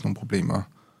mennesker, der har sådan nogle problemer,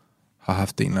 har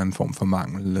haft en eller anden form for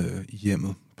mangel i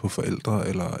hjemmet på forældre,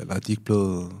 eller er de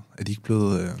ikke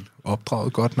blevet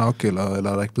opdraget godt nok, eller er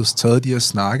der ikke blevet taget de her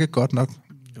snakke godt nok?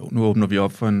 Jo, nu åbner vi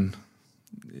op for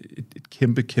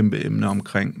et kæmpe emne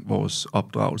omkring vores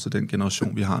opdragelse, den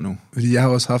generation, vi har nu. Fordi jeg har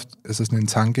også haft altså sådan en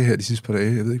tanke her de sidste par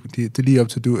dage, jeg ved ikke, det er lige op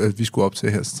til, at vi skulle op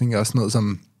til her, så tænker jeg også noget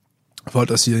som folk,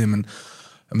 der siger, jamen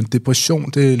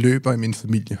depression, det løber i min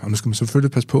familie, og nu skal man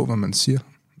selvfølgelig passe på, hvad man siger,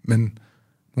 men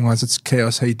nogle gange så kan jeg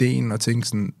også have ideen og tænke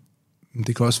sådan,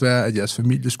 det kan også være, at jeres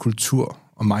families kultur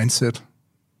og mindset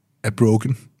er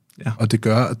broken, ja. Og det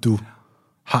gør, at du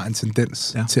har en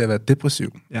tendens til at være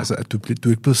depressiv. Ja. Altså, at du er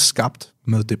ikke blevet skabt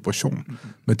med depression,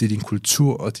 men det er din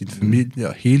kultur og din familie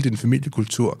og hele din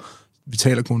familiekultur. Vi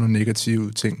taler kun om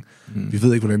negative ting. Vi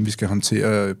ved ikke, hvordan vi skal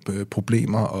håndtere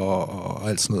problemer og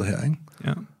alt sådan noget her, ikke?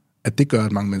 Ja. At det gør,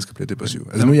 at mange mennesker bliver depressive.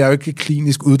 Altså nu er jeg jo ikke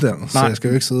klinisk uddannet, så jeg skal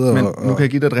jo ikke sidde men nu kan jeg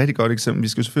give dig et rigtig godt eksempel. Vi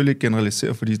skal selvfølgelig ikke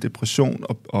generalisere, fordi depression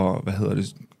og hvad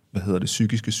hedder det,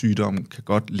 psykiske sygdomme kan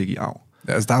godt ligge i arv.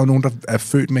 Ja, altså der er jo nogen, der er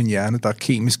født med en hjerne, der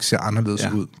kemisk ser anderledes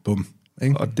ud. Bum.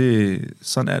 Ikke? Og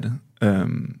sådan er det.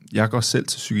 Jeg går selv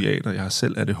til psykiater, jeg har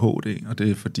selv ADHD, og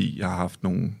det er fordi, jeg har haft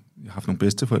nogle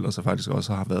bedsteforældre, så faktisk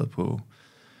også har været på,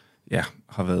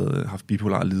 haft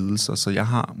bipolar lidelser, så jeg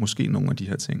har måske nogle af de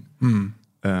her ting.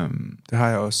 Det har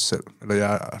jeg også selv. Eller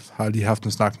jeg har lige haft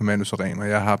en snak med Manus og Ren, og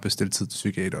jeg har bestilt tid til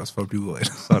psykiater også for at blive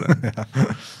udredt. Sådan.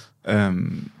 Ja.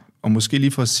 og måske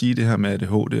lige for at sige det her med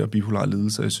ADHD og bipolare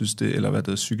lidelser, jeg synes det, eller hvad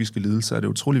det er, psykiske lidelser, er det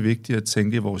utrolig vigtigt at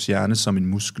tænke vores hjerne som en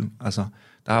muskel. Altså,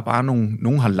 der er bare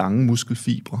nogen har lange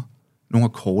muskelfibre, nogle har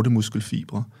korte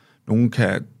muskelfibre, nogle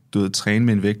kan træne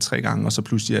med en vægt 3 gange, og så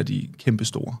pludselig er de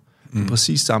kæmpestore. Det er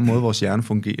præcis samme måde, vores hjerne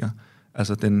fungerer.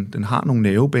 Altså, den har nogle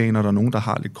nervebaner, der er nogen, der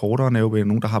har lidt kortere nervebaner,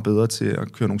 nogen, der har bedre til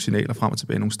at køre nogle signaler frem og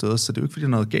tilbage nogle steder, så det er jo ikke, fordi der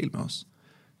er noget galt med os.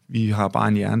 Vi har bare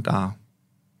en hjerne, der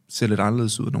ser lidt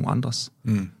anderledes ud end nogle andres.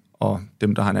 Og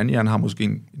dem, der har en anden hjerne, har måske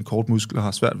en kort muskel og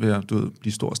har svært ved at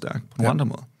blive stor og stærk på nogle andre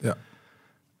måder.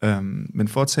 Ja. Men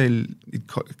for at tage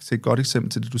et godt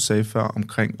eksempel til det, du sagde før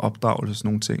omkring opdragelse og sådan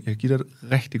nogle ting. Jeg kan give dig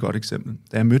et rigtig godt eksempel.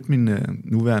 Da jeg mødte min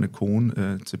nuværende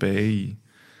kone tilbage i,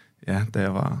 da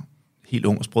jeg var helt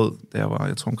ung og sprød, da jeg var,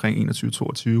 jeg tror, omkring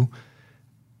 21-22,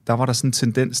 der var der sådan en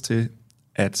tendens til,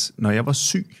 at når jeg var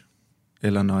syg,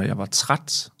 eller når jeg var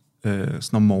træt sådan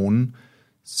om morgenen,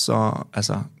 så,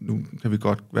 altså, nu kan vi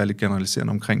godt være lidt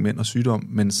generaliserende omkring mænd og sygdom,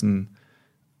 men sådan,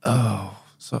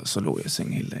 så lå jeg i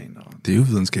sengen hele dagen. Og det er jo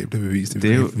videnskabeligt bevist.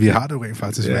 Vi har det jo rent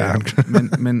faktisk. Ja,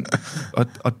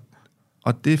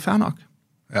 og det er fair nok.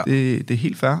 Ja. Det er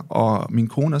helt fair, og min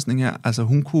kone er sådan her, altså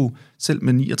hun kunne selv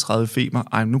med 39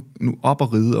 feber, nu op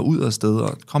og ride og ud af sted,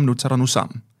 og kom nu, tag dig nu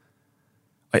sammen.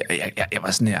 Og jeg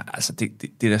var sådan her, altså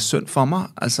det er da synd for mig,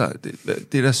 altså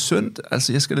det er da synd,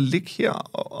 altså jeg skal da ligge her,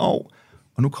 og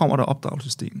nu kommer der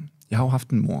opdragelsesdelen. Jeg har jo haft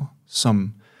en mor,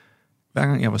 som hver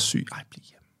gang jeg var syg, bliv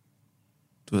hjemme.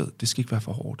 Du ved, det skal ikke være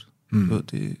for hårdt. Du ved,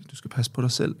 du skal passe på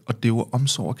dig selv, og det er jo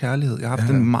omsorg og kærlighed. Jeg har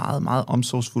haft en meget, meget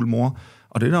omsorgsfuld mor,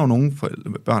 og det er der jo nogle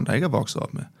børn, der ikke er vokset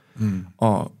op med.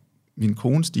 Og min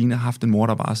kone Stine har haft en mor,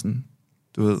 der bare sådan,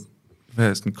 du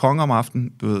ved, sådan konge om aftenen,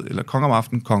 du ved, eller konge om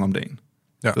aftenen, konge om dagen.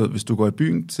 Ja. Du ved, hvis du går i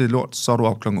byen til lort, så er du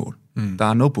op kl. 8. Der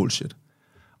er no bullshit.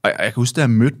 Og jeg kan huske, da jeg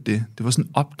mødte det var sådan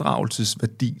en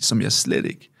opdragelsesværdi, som jeg slet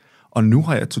ikke. Og nu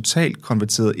har jeg totalt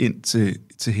konverteret ind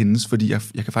til hendes, fordi jeg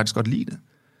kan faktisk godt lide det.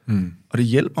 Og det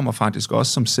hjælper mig faktisk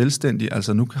også som selvstændig.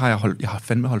 Altså nu har jeg har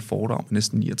fandme holdt foredrag med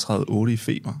næsten 39,8 i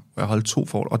feber, og jeg har holdt 2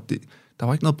 foredrag, og der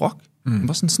var ikke noget brok. Det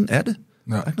var sådan er det.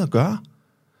 Der er ikke noget at gøre.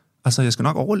 Altså jeg skal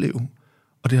nok overleve.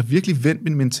 Og det har virkelig vendt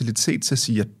min mentalitet til at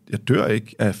sige, at jeg dør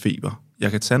ikke af feber.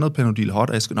 Jeg kan tage noget Panodil Hot,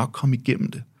 og jeg skal nok komme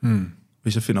igennem det.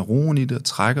 Hvis jeg finder roen i det, og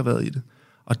trækker vejret i det.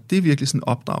 Og det er virkelig sådan en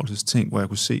opdragelsesting, hvor jeg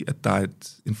kunne se, at der er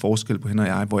en forskel på hende og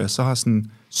jeg, hvor jeg så har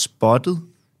sådan spottet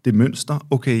det mønster.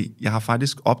 Okay, jeg har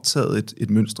faktisk optaget et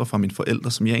mønster fra mine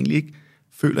forældre, som jeg egentlig ikke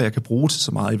føler, jeg kan bruge til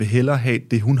så meget. Jeg vil hellere have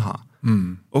det, hun har.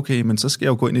 Okay, men så skal jeg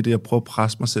jo gå ind i det og prøve at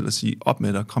presse mig selv og sige, op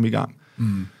med dig, kom i gang.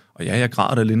 Og jeg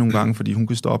græder da lidt nogle gange, fordi hun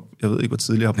kan stå op, jeg ved ikke, hvor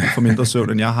tidligt jeg har brug for mindre søvn,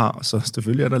 end jeg har, så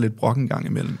selvfølgelig er der lidt brok en gang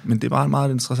imellem. Men det er bare et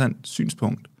meget interessant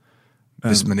synspunkt.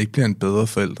 Hvis man ikke bliver en bedre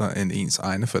forælder, end ens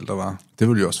egne forældre var, det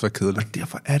ville jo også være kedeligt. Og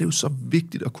derfor er det jo så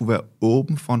vigtigt at kunne være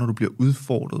åben for, når du bliver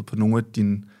udfordret på nogle af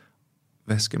dine,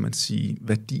 hvad skal man sige,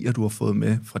 værdier, du har fået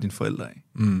med fra dine forældre af.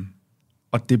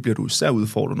 Og det bliver du især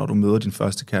udfordret, når du møder din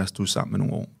første kæreste, du er sammen med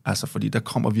nogle år. Altså, fordi der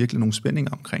kommer virkelig nogle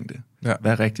spændinger omkring det. Ja.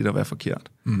 Hvad er rigtigt og hvad er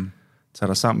forkert? Tag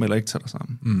dig sammen eller ikke tag dig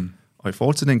sammen? Og i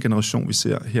forhold til den generation, vi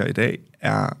ser her i dag,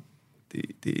 er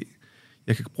det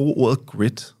jeg kan bruge ordet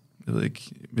grit. Jeg ved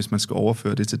ikke, hvis man skal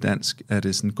overføre det til dansk, er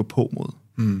det sådan gå på mod.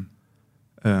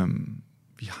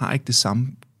 Vi har ikke det samme.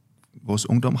 Vores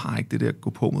ungdom har ikke det der gå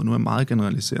på mod. Nu er jeg meget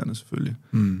generaliserende selvfølgelig.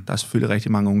 Der er selvfølgelig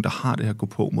rigtig mange unge, der har det her gå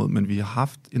på mod, men vi har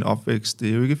haft en opvækst. Det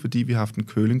er jo ikke, fordi vi har haft en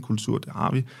curlingkultur, det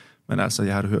har vi. Men altså,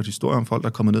 jeg har hørt historier om folk, der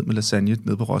er kommet ned med lasagne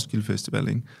ned på Roskilde Festival,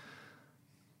 ikke?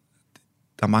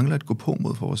 Der mangler et gå på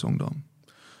mod for vores ungdom.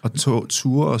 Og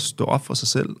ture at stå op for sig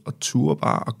selv, og ture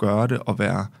bare at gøre det,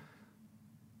 og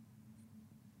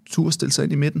ture stille sig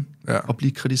ind i midten, og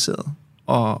blive kritiseret,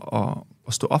 og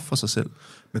stå op for sig selv.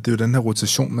 Men det er jo den her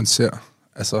rotation, man ser,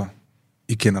 altså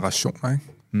i generationer, ikke?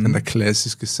 Den der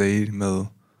klassiske sag med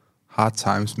hard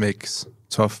times makes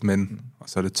tough men, og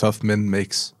så er det tough men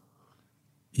makes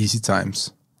easy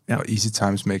times, og easy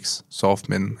times makes soft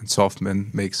men, and soft men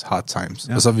makes hard times.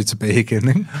 Og så er vi tilbage igen,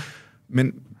 ikke?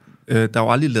 Men der er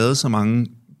jo aldrig lavet så mange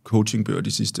coachingbøger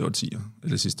de sidste årtier,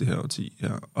 eller sidste her årti,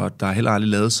 og der er heller aldrig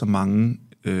lavet så mange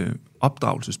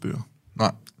opdragelsesbøger.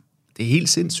 Nej. Det er helt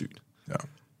sindssygt. Ja.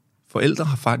 Forældre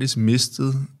har faktisk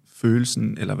mistet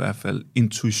følelsen, eller i hvert fald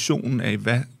intuitionen af,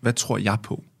 hvad tror jeg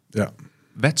på? Ja.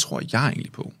 Hvad tror jeg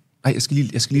egentlig på? Nej, jeg skal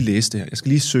lige læse det her. Jeg skal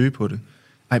lige søge på det.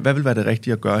 Nej, hvad vil være det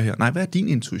rigtige at gøre her? Nej, hvad er din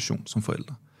intuition som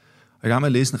forældre? Og jeg er i gang med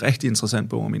at læse en rigtig interessant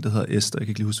bog om en, der hedder Esther. Jeg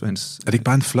kan ikke lige huske, hvad hans... Er det ikke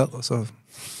bare en flad, og så...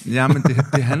 Ja, men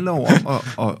det handler jo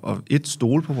om at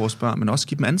stole på vores børn, men også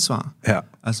give dem ansvar. Ja.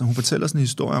 Altså, hun fortæller sådan en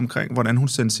historie omkring, hvordan hun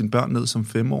sendte sine børn ned som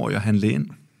 5-årige og handle ind.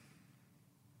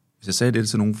 Hvis jeg sagde det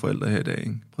til nogle forældre her i dag,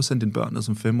 ikke? Prøv at sende dine børn ned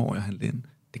som 5-årige og handle ind.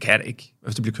 Det kan jeg da ikke.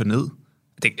 Hvis det bliver kørt ned.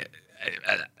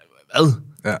 Hvad?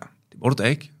 Ja. Det må du da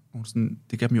ikke.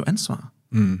 Det gav dem jo ansvar.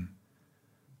 Mm.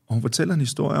 Og hun fortæller en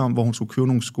historie om, hvor hun skulle købe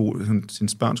nogle sine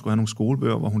børn skulle have nogle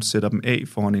skolebøger, hvor hun sætter dem af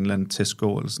foran en eller anden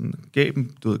Tesco, eller sådan. Gav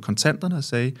dem, kontanterne og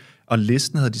sagde, og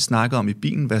listen havde de snakket om i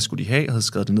bilen, hvad skulle de have, og havde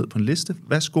skrevet det ned på en liste,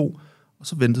 værsgo, og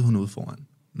så ventede hun ude foran.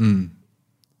 Mm.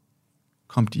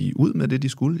 Kom de ud med det, de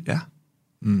skulle? Ja.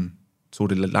 Mm. Tog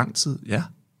det lidt lang tid? Ja.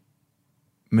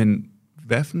 Men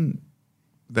hvad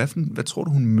tror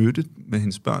du, hun mødte med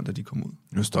hendes børn, da de kom ud?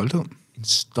 En stolthed. En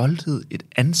stolthed, et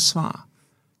ansvar,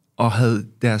 og havde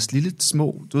deres lille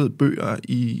små bøger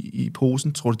i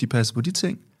posen. Tror du, de passer på de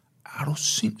ting? Er du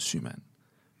sindssyg, mand?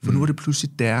 For nu er det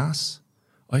pludselig deres,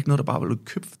 og ikke noget, der bare blev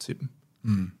købt til dem.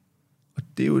 Mm. Og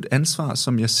det er jo et ansvar,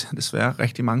 som jeg ser desværre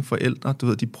rigtig mange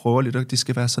forældre, de prøver lidt, og det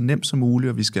skal være så nemt som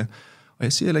muligt, og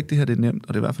jeg siger heller ikke, det her det er nemt,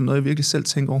 og det er i hvert fald noget, jeg virkelig selv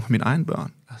tænker over med mine egne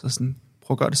børn. Altså sådan,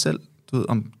 prøv at gøre det selv.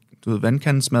 Om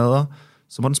vandkanden smadrer,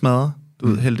 så må den smadre.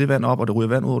 Hælde det vand op, og det ryger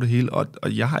vand ud over det hele.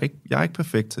 Og jeg er ikke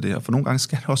perfekt til det her, for nogle gange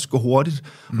skal det også gå hurtigt,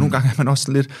 og nogle gange er man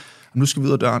også lidt, nu skal vi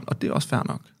ud af døren, og det er også fair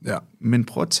nok. Ja. Men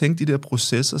prøv at tænke de der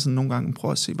processer, sådan nogle gange,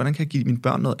 prøv at se, hvordan kan jeg give mine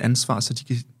børn noget ansvar, så de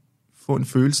kan få en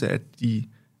følelse af, at de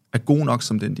er gode nok,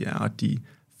 som den de er, og at de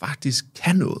faktisk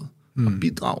kan noget, og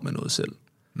bidrage med noget selv.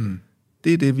 Mm.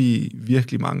 Det er det, vi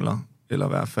virkelig mangler, eller i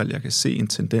hvert fald, jeg kan se en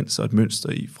tendens og et mønster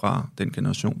i fra den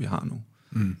generation, vi har nu.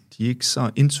 Mm. De er ikke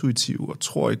så intuitive og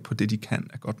tror ikke på det, de kan,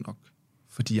 er godt nok.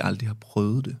 For de aldrig har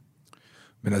prøvet det.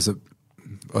 Men altså,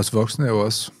 os voksne er jo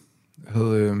også... Jeg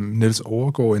havde Niels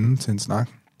Overgaard inde til en snak.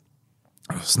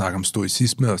 Og snakke om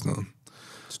stoicisme og sådan noget.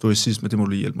 Stoicisme, det må du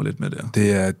lige hjælpe mig lidt med der.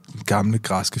 Det er gamle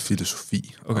græske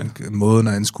filosofi. Okay. Om måden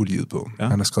at anskue livet på. Ja.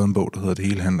 Han har skrevet en bog, der hedder Det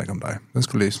hele handler ikke om dig. Den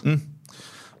skal du læse. Mm.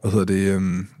 Hvad hedder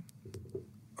det...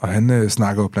 Og han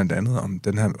snakker jo blandt andet om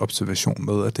den her observation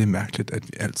med, at det er mærkeligt, at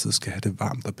vi altid skal have det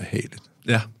varmt og behageligt.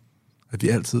 Ja. At vi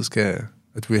altid skal...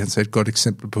 Han sagde et godt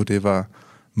eksempel på, det var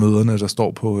møderne, der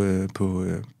står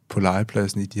på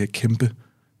legepladsen i de her kæmpe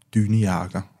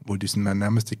dynejakker, hvor de sådan, man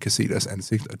nærmest ikke kan se deres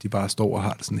ansigt, og de bare står og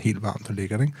har det sådan helt varmt og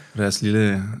lækkert, ikke? Deres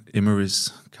lille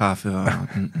Emery's kaffe og...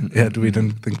 ja, du ved,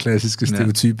 den klassiske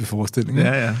stereotype forestilling.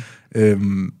 Ja, ja.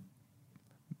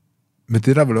 Men det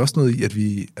er der vel også noget i, at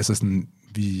vi... Altså sådan,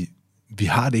 vi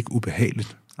har det ikke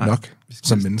ubehageligt nok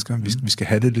som mennesker. Vi skal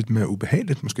have det lidt mere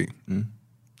ubehageligt, måske. Mm.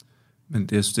 Men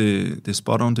det er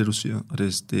spot on, det du siger, og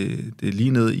det er lige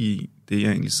ned i det,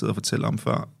 jeg egentlig sidder og fortæller om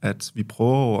før, at vi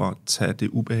prøver at tage det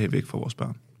ubehag væk fra vores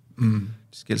børn. Mm.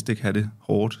 De skal helst ikke have det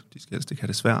hårdt, de skal helst ikke have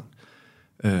det svært,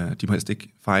 de må helst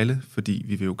ikke fejle, fordi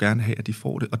vi vil jo gerne have, at de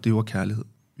får det, og det er jo kærlighed.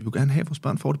 Vi vil gerne have, at vores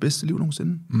børn får det bedste liv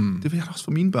nogensinde. Mm. Det vil jeg også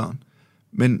for mine børn.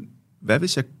 Men hvad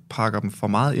hvis jeg pakker dem for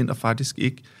meget ind, og faktisk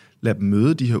ikke lader dem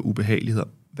møde de her ubehageligheder?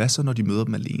 Hvad så, når de møder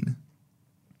dem alene?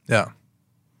 Ja.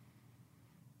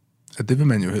 Ja, det vil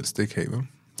man jo helst ikke have, vel?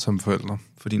 Som forældre.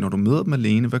 Fordi når du møder dem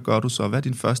alene, hvad gør du så? Hvad er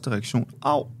din første reaktion?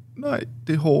 Au, nej,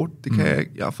 det er hårdt, det kan jeg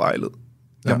ikke, jeg har fejlet.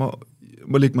 Jeg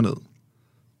må lægge mig ned.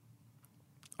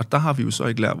 Og der har vi jo så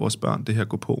ikke lært vores børn det her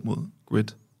gå på mod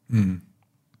grit. Mm.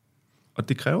 Og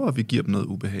det kræver, at vi giver dem noget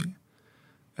ubehag.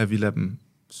 At vi lader dem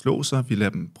slå sig, vi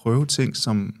lader dem prøve ting,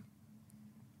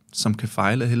 som kan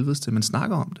fejle af helvedes til, men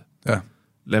snakker om det. Ja.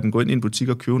 Lad dem gå ind i en butik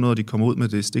og købe noget, og de kommer ud med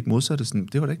det stik modsatte. Sådan,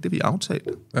 det var da ikke det, vi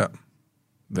aftalte. Ja.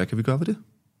 Hvad kan vi gøre ved det?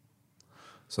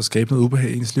 Så skabe noget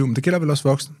ubehag i ens liv. Men det gælder vel også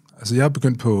voksne. Altså, jeg har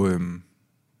begyndt på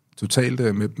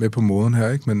totalt med på moden her,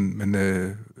 ikke? Men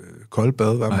kolde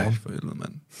bad hver morgen. Ej, for helvede,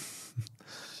 mand.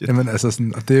 Jamen, altså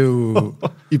sådan, og det er jo...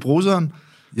 I bruseren?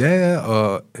 Ja,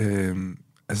 og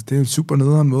altså, det er jo en super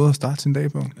nederen måde at starte sin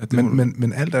dag på. Ja,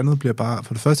 men alt andet bliver bare...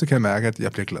 For det første kan jeg mærke, at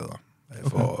jeg bliver gladere.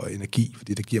 Jeg får energi,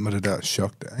 fordi det giver mig det der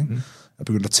chok der, ikke? Mm. Jeg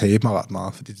begynder at tabe mig ret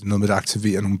meget, fordi det er noget med, at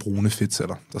aktiverer nogle brune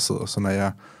fedtceller, der sidder. Så når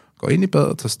jeg går ind i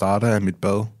badet, så starter jeg mit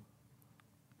bad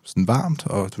sådan varmt,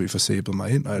 og du får sæbet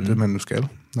mig ind, og alt det, man nu skal,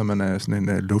 når man er sådan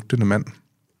en lugtende mand.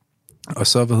 Og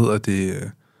så,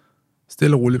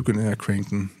 stille og roligt begynder jeg at cranke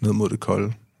den ned mod det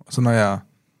kolde. Og så når jeg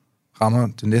rammer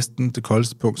det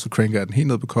koldeste punkt, så cranker jeg den helt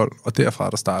ned på kold, og derfra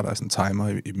der starter jeg sådan en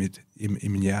timer i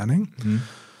min hjerne, ikke? Mm.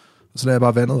 Og så lader jeg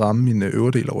bare vandet ramme min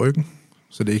øvre del af ryggen,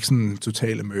 så det er ikke sådan en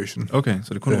total immersion. Okay,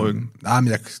 så det er kun ryggen? Nej,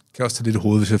 men jeg kan også tage lidt i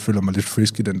hovedet, hvis jeg føler mig lidt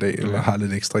frisky den dag, eller har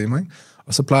lidt ekstra i mig, ikke?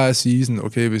 Og så plejer jeg at sige sådan,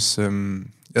 okay, hvis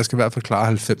jeg skal i hvert fald klare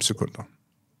 90 sekunder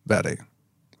hver dag.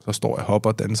 Så står jeg,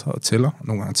 hopper, danser og tæller.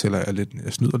 Nogle gange tæller jeg lidt,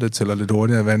 jeg snyder lidt, tæller lidt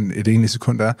hurtigere, hvad et egentligt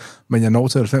sekund er. Men jeg når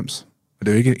til 90. Men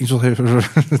det er jo ikke 1, 2, 3,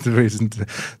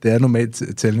 det er normalt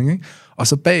tælling, ikke? Og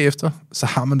så bagefter, så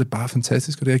har man det bare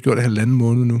fantastisk, og det har jeg gjort det 1,5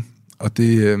 måned nu. Og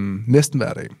det er næsten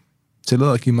hver dag.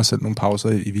 Tillader at give mig selv nogle pauser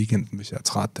i weekenden, hvis jeg er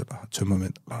træt, eller har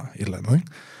tømmermænd, eller et eller andet, ikke?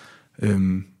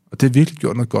 Og det har virkelig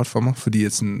gjort noget godt for mig, fordi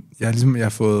at sådan, jeg har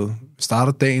fået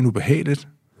startet dagen ubehageligt.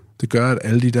 Det gør, at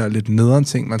alle de der lidt nederen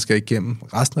ting, man skal igennem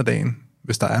resten af dagen,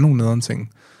 hvis der er nogle nederen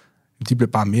ting, de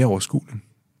bliver bare mere overskuelige.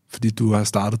 Fordi du har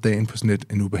startet dagen på sådan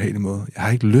en ubehagelig måde. Jeg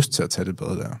har ikke lyst til at tage det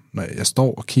bad der. Når jeg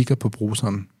står og kigger på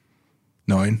bruseren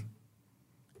nøgen,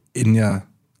 inden jeg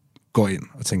går ind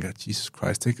og tænker, Jesus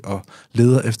Christ, ikke? Og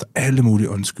leder efter alle mulige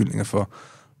undskyldninger for,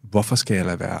 hvorfor skal jeg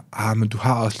lade være? Men du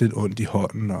har også lidt ondt i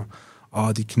hånden,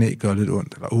 og dit knæ gør lidt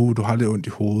ondt, eller du har lidt ondt i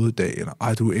hovedet i dag,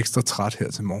 eller du er ekstra træt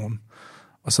her til morgen.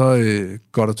 Og så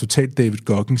går der totalt David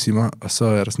Goggins i mig, og så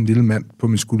er der sådan en lille mand på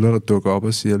min skulder, der dukker op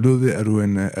og siger, Ludvig,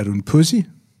 er du en pussy?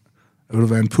 Vil du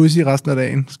være en pussy resten af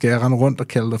dagen? Skal jeg rende rundt og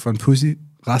kalde dig for en pussy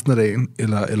resten af dagen?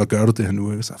 Eller gør du det her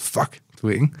nu? Så fuck, du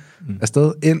er ikke.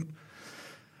 Afsted ind,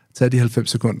 tag de 90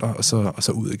 sekunder, og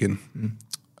så ud igen.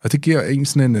 Og det giver mig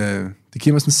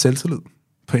sådan en selvtillid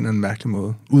på en eller anden mærkelig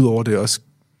måde. Udover det er også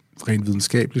rent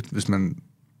videnskabeligt, hvis man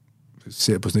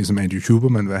ser på sådan en som Andrew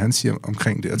Huberman, hvad han siger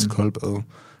omkring det at tage koldbad,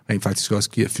 rent faktisk også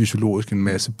giver fysiologisk en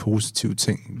masse positive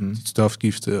ting.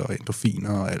 Stofskifte og endorfiner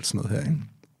og alt sådan noget her. Ikke?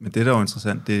 Men det der er jo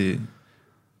interessant,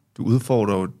 du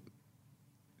udfordrer jo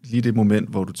lige det moment,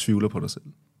 hvor du tvivler på dig selv.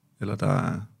 Eller der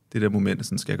er det der moment,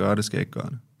 sådan, skal jeg gøre det, skal jeg ikke gøre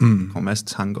det? Der kommer en masse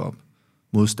tanker op.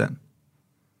 Modstand.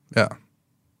 Ja.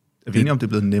 Er vi enige om, det er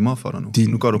blevet nemmere for dig nu?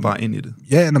 Nu går du bare ind i det.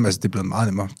 Ja, det er blevet meget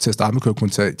nemmere. Til at starte med kunne jeg kun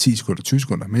tage 10 sekunder, 20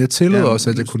 sekunder. Men jeg tillod også,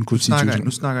 at jeg kunne 10 sekunder.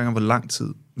 Nu snakker jeg om, hvor lang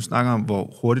tid. Nu snakker jeg om,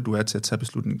 hvor hurtigt du er til at tage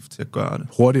beslutningen til at gøre det.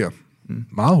 Hurtigere.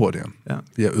 Meget hurtigere. Ja.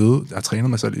 Jeg har trænet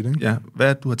mig selv i det. Ikke? Ja, hvad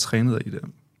er det, du har trænet dig i det?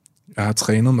 Jeg har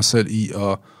trænet mig selv i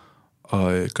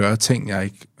at gøre ting, jeg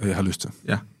ikke har lyst til.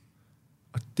 Ja.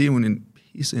 Og det er jo en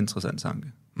pisse interessant tanke.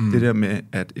 Det der med,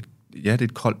 at det er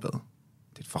et koldt bad.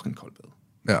 Det er et fucking koldt bad.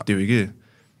 Ja. Det er jo ikke...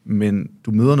 Men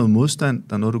du møder noget modstand,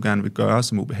 der er noget, du gerne vil gøre,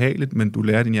 som er ubehageligt, men du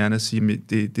lærer din hjerne at sige,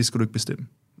 det skal du ikke bestemme.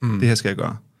 Det her skal jeg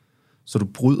gøre. Så du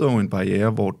bryder jo en barriere,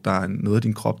 hvor der er noget af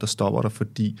din krop, der stopper dig,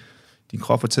 fordi din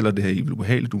krop fortæller, det her er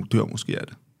ubehageligt, du dør måske af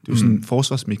det. Det er jo sådan en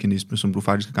forsvarsmekanisme, som du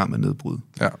faktisk er i gang med at nedbryde.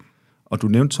 Ja. Og du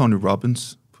nævnte Tony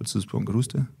Robbins på et tidspunkt, kan du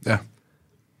huske det? Ja.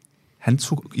 Han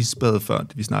tog isbade før,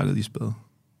 vi snakkede isbade.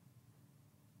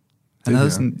 Han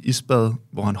havde sådan en isbad,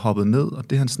 hvor han hoppede ned, og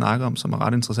det han snakker om, som er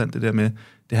ret interessant, det der med,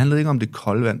 det handlede ikke om det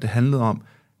kolde vand, det handlede om,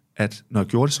 at når jeg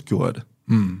gjorde det, så gjorde jeg det.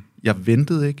 Jeg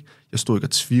ventede ikke, jeg stod ikke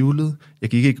og tvivlede, jeg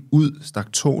gik ikke ud,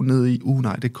 stak tå ned i,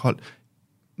 nej, det er koldt.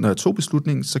 Når jeg tog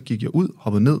beslutningen, så gik jeg ud,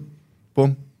 hoppede ned,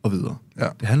 bum, og videre. Ja.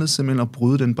 Det handlede simpelthen om at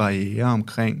bryde den barriere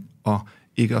omkring, og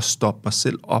ikke at stoppe mig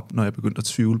selv op, når jeg begyndte at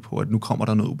tvivle på, at nu kommer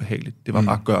der noget ubehageligt. Det var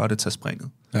bare at gøre det, tage springet.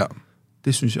 Ja.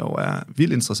 Det synes jeg jo er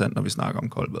vildt interessant, når vi snakker om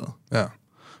koldbad. Ja,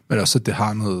 men også, at det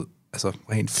har noget, altså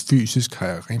rent fysisk har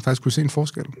jeg rent faktisk kunne se en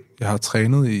forskel. Jeg har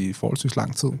trænet i forholdsvis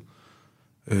lang tid,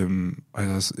 og der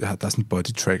er sådan en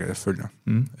body tracker, jeg følger.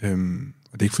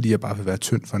 Og det er ikke, fordi jeg bare vil være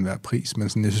tynd for enhver pris, men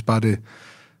sådan, jeg synes bare, det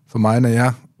for mig, når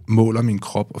jeg måler min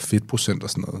krop og fedtprocent og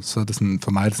sådan noget, så er det sådan,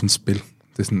 for mig er det sådan et spil.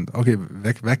 Det er sådan, okay,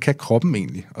 hvad kan kroppen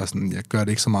egentlig? Og sådan, jeg gør det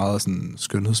ikke så meget af sådan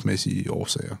skønhedsmæssige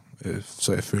årsager,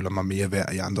 så jeg føler mig mere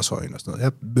værd i andres øjne og sådan noget.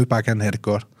 Jeg vil bare gerne have det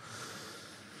godt.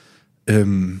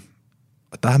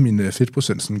 Og der har min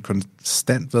fedtprocent sådan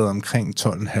konstant været omkring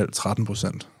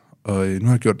 12,5-13%. Og nu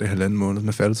har jeg gjort det i 1,5 måned, den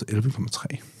er faldet til 11,3.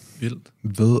 Vildt.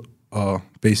 Ved at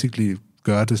basically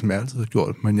gøre det, som jeg altid har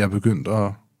gjort, men jeg er begyndt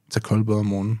at tage koldbad om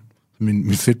morgenen.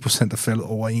 Min fedtprocent er faldet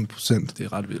over 1%. Det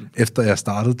er ret vildt. Efter jeg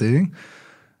startede det, ikke?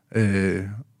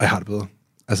 Og jeg har det bedre.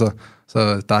 Altså,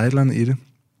 så der er et eller andet i det.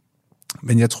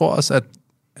 Men jeg tror også,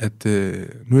 at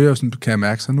nu er jeg jo sådan, kan jeg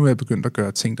mærke, så nu er jeg begyndt at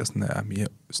gøre ting, der sådan er mere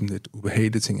sådan lidt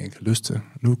ubehagelige ting, jeg ikke har lyst til.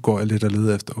 Nu går jeg lidt og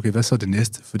leder efter, okay, hvad så er det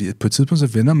næste? Fordi at på et tidspunkt, så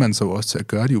vender man sig jo også til at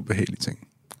gøre de ubehagelige ting.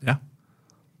 Ja.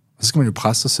 Og så skal man jo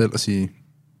presse sig selv og sige,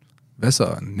 hvad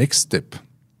så next step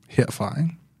herfra,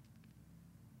 ikke?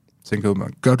 Tænker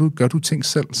man, gør du ting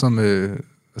selv, som,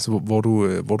 altså,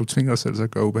 hvor du tvinger dig selv til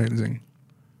at gøre ubehagelige ting?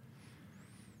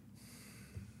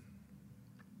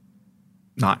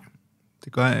 Nej,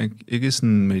 det gør jeg ikke. Ikke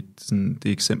sådan med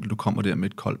det eksempel, du kommer der med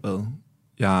et koldt bad.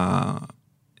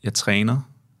 Jeg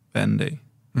træner hver anden dag.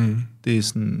 Det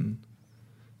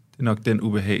er nok den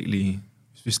ubehagelige,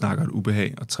 hvis vi snakker et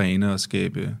ubehag, at træne og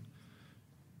skabe,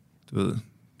 du ved,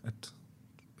 at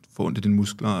få ondt i dine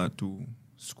muskler, at du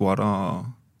squatter,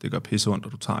 og det gør pisse ondt,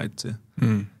 og du tager et til.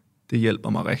 Det hjælper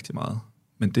mig rigtig meget.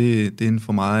 Men det er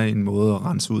for mig en måde at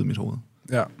rense ud i mit hoved.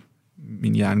 Ja.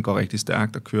 Min hjerne går rigtig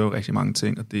stærkt og kører rigtig mange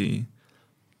ting, og det er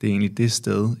egentlig det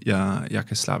sted, jeg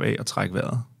kan slappe af og trække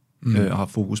vejret. Og have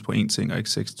fokus på én ting, og ikke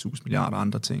 6.000 milliarder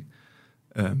andre ting.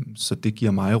 Så det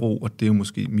giver mig ro, og det er jo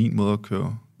måske min måde at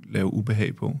lave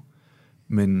ubehag på.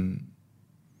 Men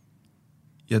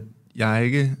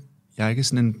jeg jeg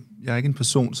er ikke en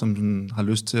person, som sådan, har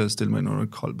lyst til at stille mig ind under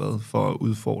et koldt bad for at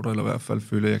udfordre, eller i hvert fald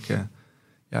føle, at jeg kan.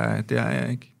 Det er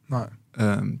jeg ikke. Nej.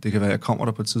 Det kan være, at jeg kommer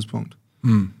der på et tidspunkt.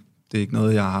 Det er ikke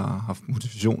noget, jeg har haft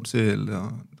motivation til, eller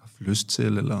haft lyst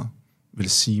til, eller vil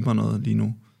sige mig noget lige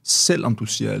nu. Selvom du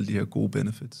siger alle de her gode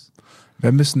benefits.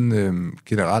 Hvad med sådan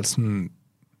generelt sådan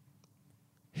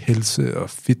helse og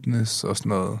fitness og sådan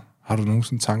noget? Har du nogen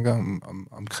sådan tanker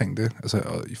omkring det?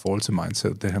 Altså i forhold til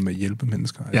mindset, det her med at hjælpe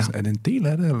mennesker? Ja. Altså, er det en del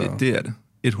af det? Eller? Det er det.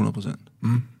 100%.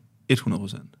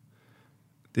 100%.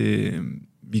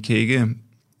 Vi kan ikke...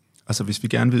 Altså hvis vi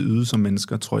gerne vil yde som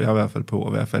mennesker, tror jeg i hvert fald på,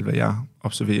 og i hvert fald hvad jeg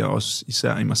observerer også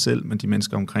især i mig selv, men de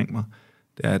mennesker omkring mig,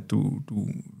 det er, at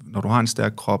når du har en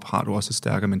stærk krop, har du også et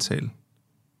stærkere mental.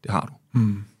 Det har du.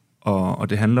 Og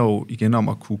det handler jo igen om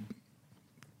at kunne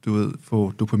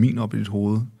få dopamin op i dit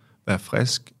hoved, være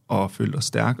frisk og føle dig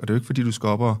stærk. Og det er jo ikke, fordi du skal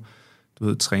op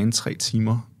og træne 3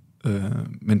 timer,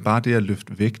 men bare det at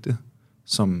løfte vægte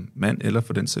som mand, eller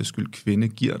for den sags skyld kvinde,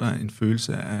 giver dig en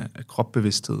følelse af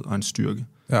kropbevidsthed og en styrke.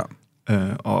 Ja.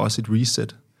 Og også et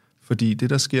reset. Fordi det,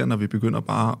 der sker, når vi begynder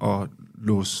bare at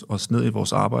låse os ned i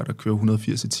vores arbejde og køre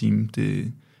 180 i timen,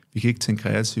 vi kan ikke tænke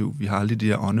kreativt, vi har aldrig de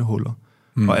her åndehuller.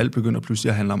 Og alt begynder pludselig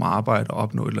at handle om arbejde og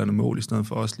opnå et eller andet mål, i stedet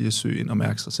for også lige at søge ind og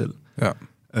mærke sig selv. Ja.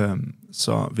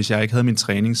 Så hvis jeg ikke havde min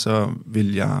træning, så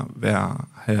ville jeg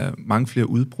have mange flere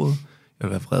udbrud, jeg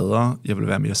ville være vredere, jeg ville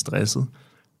være mere stresset.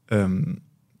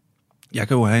 Jeg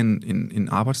kan jo have en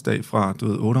arbejdsdag fra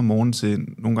 8 om morgenen til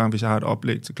nogle gange, hvis jeg har et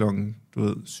oplæg til klokken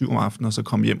 7 om aftenen, og så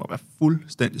komme hjem og være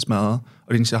fuldstændig smadret. Og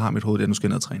det eneste, jeg har i mit hoved, det er, at nu skal jeg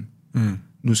ned og træne.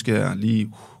 Nu skal jeg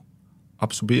lige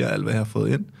absorbere alt, hvad jeg har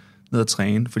fået ind, ned og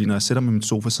træne. Fordi når jeg sætter mig i min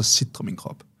sofa, så sidder min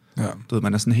krop. Ja.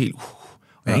 Man er sådan helt...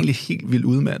 jeg er egentlig helt vildt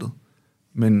udmattet.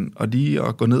 Men og lige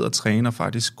at gå ned og træne og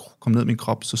faktisk komme ned i min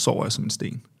krop, så sover jeg som en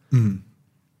sten.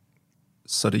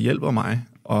 Så det hjælper mig,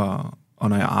 og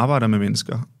når jeg arbejder med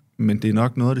mennesker, men det er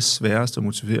nok noget af det sværeste at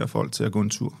motivere folk til at gå en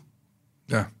tur.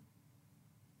 Ja.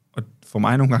 Og for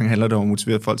mig nogle gange handler det om at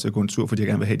motivere folk til at gå en tur, fordi jeg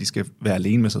gerne vil have, at de skal være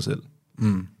alene med sig selv.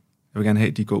 Jeg vil gerne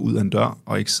have, at de går ud af en dør,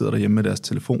 og ikke sidder derhjemme med deres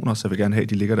telefoner, så jeg vil gerne have, at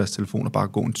de ligger deres telefoner og bare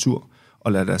går en tur,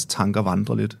 og lader deres tanker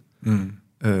vandre lidt.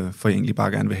 For jeg egentlig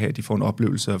bare gerne vil have, at de får en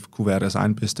oplevelse af at kunne være deres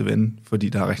egen bedste ven, fordi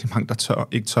der er rigtig mange, der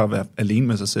ikke tør at være alene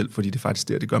med sig selv, fordi det er faktisk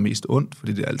der, det gør mest ondt,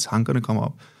 fordi det er alle tankerne kommer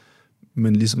op.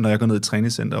 Men ligesom når jeg går ned i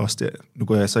træningscenter, også der, nu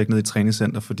går jeg så ikke ned i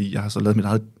træningscenter, fordi jeg har så lavet mit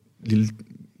eget lille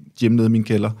hjem nede i min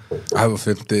kælder. Ej, hvor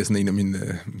fedt. Det er sådan en af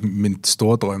mine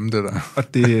store drømme, det der.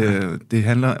 Og det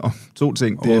handler om 2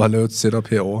 ting. Og jeg har lavet et setup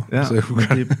herovre. Ja, så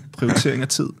det er prioritering af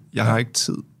tid. Jeg har ikke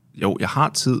tid. Jo, jeg har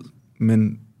tid,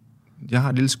 men jeg har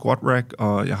et lille squat rack,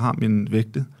 og jeg har mine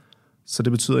vægte. Så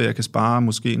det betyder, at jeg kan spare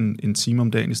måske en time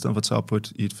om dagen, i stedet for at tage op på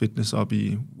et fitness op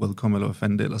i Welcome, eller hvad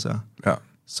fanden det ellers er. Ja.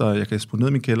 Så jeg kan sputte ned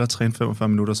i min kælder, træne 45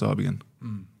 minutter, så op igen.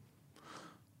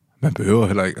 Man behøver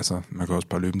heller ikke, altså man kan også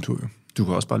bare løbe en tur. Jo. Du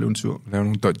kan også bare løbe en tur. Lave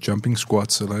nogle jumping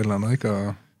squats eller et eller andet, ikke?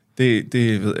 Og... Det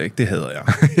ved jeg ikke, det hader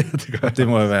jeg. Ja, det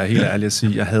må jeg være helt ærlig at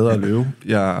sige. Jeg hader at løbe.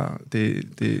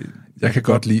 Jeg kan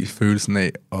godt lide følelsen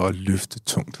af at løfte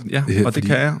tungt. Ja, og det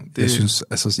kan jeg. Jeg synes,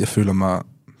 altså jeg føler mig,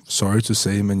 sorry to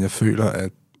say, men jeg føler,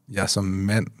 at jeg som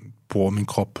mand bruger min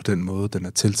krop på den måde, den er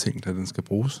tiltænkt, at den skal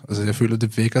bruges. Altså jeg føler,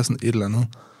 det vækker sådan et eller andet.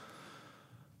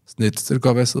 Sådan et, det kan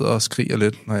godt være, at jeg sidder og skriger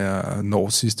lidt, når jeg når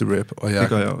sidste rap. Og det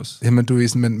gør jeg også. Jamen, du er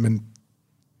sådan, men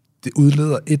det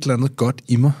udleder et eller andet godt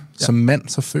i mig. Ja. Som mand,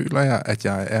 så føler jeg, at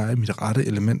jeg er i mit rette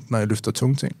element, når jeg løfter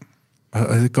tunge ting.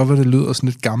 Og det kan godt være, det lyder sådan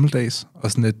lidt gammeldags,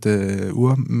 og sådan lidt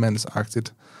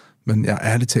urmandsagtigt, men jeg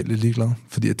er ærligt talt lidt ligeglad,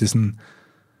 fordi at det er sådan,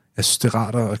 jeg synes, det er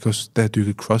rart, da jeg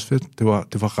dykkede CrossFit, det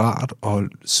var rart at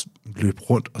løbe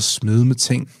rundt og smide med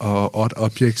ting, og odd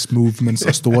objects movements,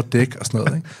 og store dæk og sådan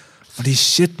noget, ikke? Fordi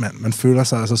shit, man føler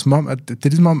sig altså som om, at det er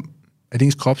ligesom om, at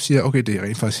ens krop siger, okay, det er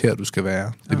rent faktisk her, du skal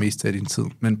være det meste af din tid.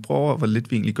 Men prøv hvor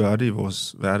lidt vi egentlig gør det i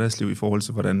vores hverdagsliv, i forhold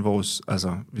til, hvordan vores,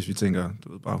 altså hvis vi tænker,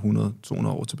 bare 100-200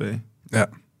 år tilbage,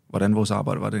 hvordan vores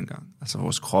arbejde var dengang. Altså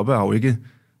vores kroppe har jo ikke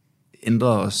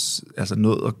ændret os, altså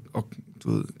nået at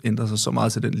ændre sig så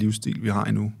meget til den livsstil, vi har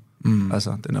endnu.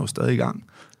 Altså, den er jo stadig i gang.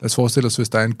 Lad os forestille os, hvis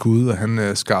der er en gud, og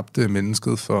han skabte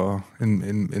mennesket for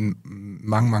en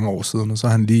mange år siden, og så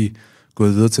har han lige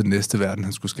gået videre til den næste verden,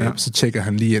 han skulle skabe. Ja. Så tjekker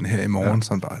han lige ind her i morgen,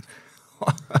 sådan bare...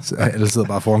 Så alle sidder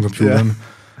bare foran computeren.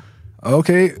 Ja.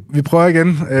 Okay, vi prøver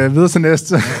igen. Videre til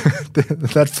næste.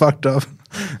 That's fucked up.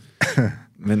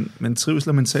 men trivsel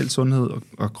og mental sundhed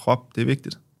og krop, det er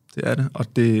vigtigt. Det er det.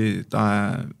 Og der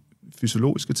er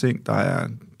fysiologiske ting, der er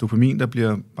dopamin, der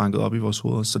bliver banket op i vores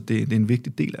hoveder, så det er en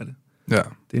vigtig del af det. Ja.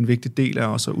 Det er en vigtig del af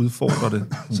også at udfordre det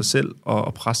sig selv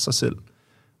og presse sig selv.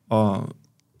 Og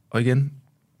igen,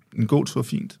 en god tur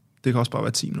fint. Det kan også bare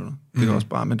være 10 minutter. Det kan også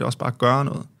bare, men det er også bare at gøre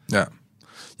noget. Ja.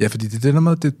 Ja, fordi det der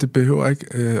med, det behøver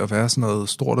ikke at være sådan noget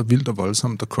stort og vildt og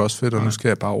voldsomt og crossfit, og nu skal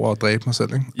jeg bare over og dræbe mig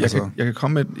selv, ikke? Jeg kan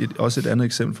komme med også et andet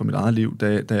eksempel fra mit eget liv,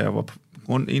 da jeg var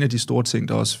en af de store ting,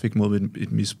 der også fik mod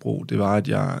et misbrug, det var, at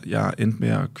jeg endte med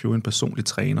at købe en personlig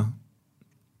træner.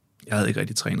 Jeg havde ikke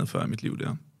rigtig trænet før i mit liv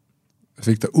der.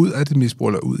 Fik dig ud af dit misbrug,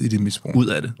 eller ud i dit misbrug? Ud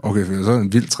af det. Okay, for så er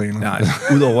en vild træner. Ja, altså,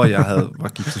 udover at jeg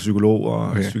gik til psykolog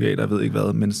og psykiater, jeg ved ikke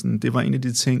hvad, men sådan, det var en af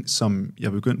de ting, som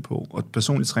jeg begyndte på. Og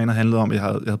personlig træner handlede om, at jeg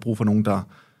havde brug for nogen, der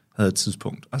havde et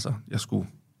tidspunkt. Altså, jeg kunne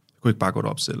ikke bare gå det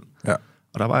op selv. Ja.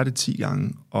 Og der var jeg det 10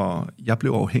 gange, og jeg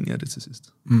blev afhængig af det til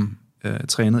sidst.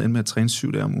 Endte med at træne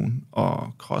 7 dage om ugen,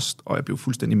 og kost, og jeg blev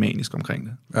fuldstændig manisk omkring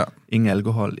det. Ja. Ingen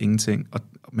alkohol, ingenting.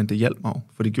 Men det hjalp mig jo,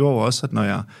 for det gjorde jo også, at når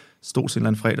jeg stod til en eller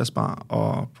anden fredagsbar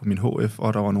og på min HF,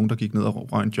 og der var nogen, der gik ned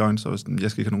og røg en joint, så var sådan,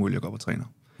 jeg skal ikke have nogen olie, jeg går op og træner.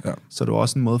 Ja. Så det var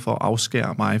også en måde for at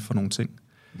afskære mig for nogle ting.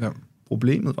 Ja.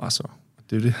 Problemet var så,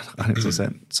 det er jo det, der er ret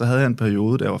interessant, så havde jeg en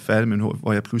periode, da jeg var færdig med min HF,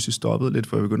 hvor jeg pludselig stoppede lidt,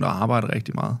 for jeg begyndte at arbejde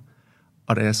rigtig meget.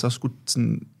 Og da jeg så skulle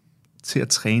sådan, til at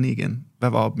træne igen, hvad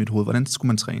var op i mit hoved? Hvordan skulle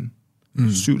man træne?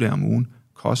 7 dage om ugen,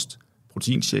 kost,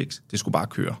 proteinshakes, det skulle bare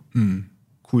køre.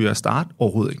 Kunne jeg starte?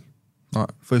 Overhovedet ikke. Nej.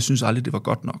 For jeg synes aldrig, det var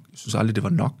godt nok. Jeg synes aldrig, det var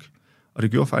nok. Og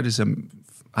det gjorde faktisk, at jeg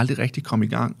aldrig rigtig kom i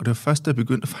gang. Og det var først, da jeg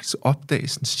begyndte faktisk at opdage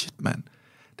sådan, shit mand.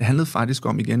 Det handlede faktisk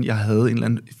om igen, jeg havde en eller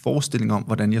anden forestilling om,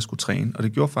 hvordan jeg skulle træne. Og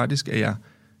det gjorde faktisk, at jeg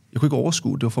kunne ikke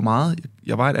overskue. Det var for meget.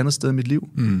 Jeg var et andet sted i mit liv.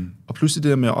 Og pludselig det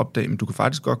der med at opdage, men du kan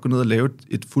faktisk godt gå ned og lave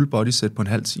et full body set på en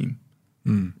halv time.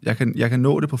 Jeg kan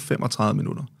nå det på 35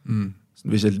 minutter.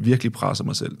 Hvis jeg virkelig presser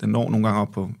mig selv. Den når nogle gange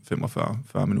op på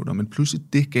 45-40 minutter. Men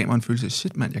pludselig det gav mig en følelse af,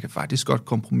 shit mand, jeg kan faktisk godt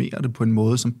komprimere det på en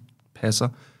måde, som passer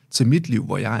til mit liv,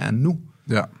 hvor jeg er nu.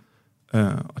 Ja.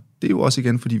 Og det er jo også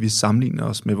igen, fordi vi sammenligner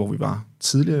os med, hvor vi var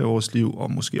tidligere i vores liv,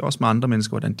 og måske også med andre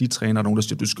mennesker, hvordan de træner. Nogen, der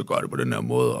siger, du skal gøre det på den her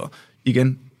måde. Og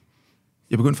igen,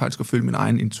 jeg begyndte faktisk at følge min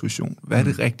egen intuition. Hvad er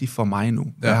det rigtigt for mig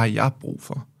nu? Hvad har jeg brug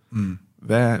for?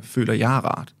 Hvad føler jeg er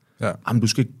rart? Ja. Jamen, du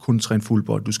skal ikke kun træne full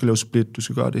body, du skal lave split, du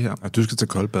skal gøre det her. Ja, du skal til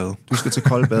koldbad. Du skal til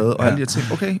koldbad, og alle de her ting.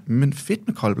 Okay, men fedt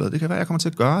med koldbad, det kan være, jeg kommer til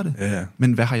at gøre det. Ja.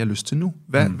 Men hvad har jeg lyst til nu?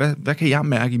 Hvad kan jeg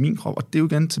mærke i min krop? Og det er jo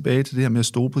igen tilbage til det her med at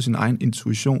stole på sin egen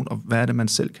intuition, og hvad er det, man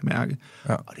selv kan mærke.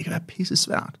 Ja. Og det kan være pisse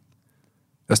svært.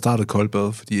 Jeg startede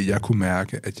koldbad, fordi jeg kunne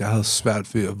mærke, at jeg havde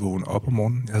svært ved at vågne op om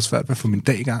morgenen. Jeg havde svært ved at få min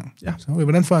dag i gang. Ja. Så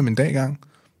hvordan får jeg min dag i gang?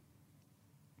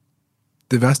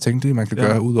 Det værste tænkelige, man kan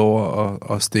gøre,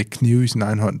 udover at stikke knive i sin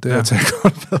egen hånd, det er at tage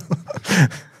koldbad.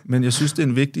 Men jeg synes, det er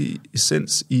en vigtig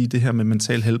essens i det her med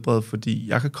mental helbred, fordi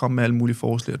jeg kan komme med alle mulige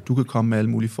forslag, og du kan komme med alle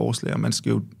mulige forslag, og man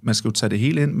skal jo tage det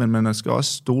hele ind, men man skal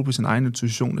også stole på sin egen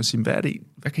intuition og sige,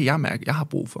 hvad kan jeg mærke, jeg har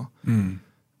brug for?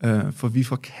 For vi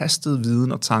får kastet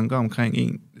viden og tanker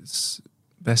omkring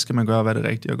hvad skal man gøre, hvad er det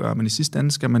rigtige at gøre? Men i sidste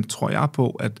ende skal man, tror jeg på,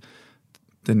 at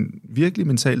den virkelige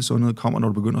mentale sundhed kommer, når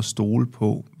du begynder at stole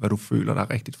på, hvad du føler, der er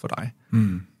rigtigt for dig.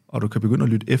 Og du kan begynde at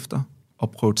lytte efter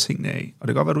og prøve tingene af. Og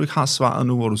det kan godt være, at du ikke har svaret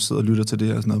nu, hvor du sidder og lytter til det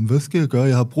her. Sådan noget, hvad skal jeg gøre?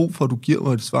 Jeg har brug for, at du giver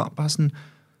mig et svar. Bare sådan,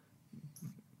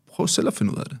 prøv selv at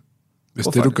finde ud af det. Hvis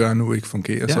det, du gør nu, ikke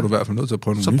fungerer, så er du i hvert fald nødt til at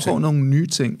prøve nogle nye ting. Så prøv nogle nye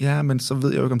ting. Ja, men så ved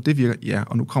jeg jo ikke, om det virker. Ja,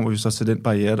 og nu kommer vi så til den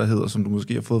barriere, der hedder, som du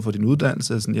måske har fået for din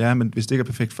uddannelse. Sådan, ja, men hvis det ikke er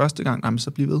perfekt første gang,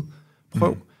 så bliv ved.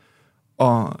 Prøv.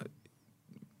 Og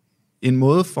en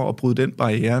måde for at bryde den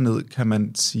barriere ned, kan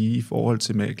man sige i forhold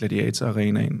til med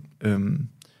gladiatorarenaen.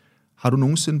 Har du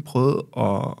nogensinde prøvet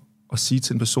at sige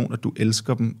til en person, at du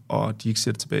elsker dem, og de ikke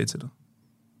siger det tilbage til dig?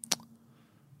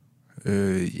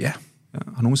 Ja.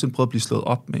 Har du nogensinde prøvet at blive slået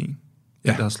op med en?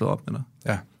 Der har slået op med dig?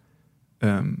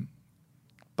 Ja.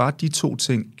 Bare de 2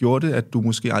 ting, gjorde det, at du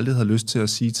måske aldrig havde lyst til at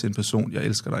sige til en person, jeg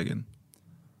elsker dig igen?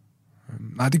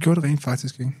 Nej, det gjorde det rent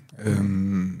faktisk ikke.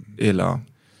 Eller?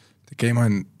 Det gav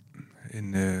mig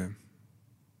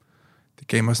det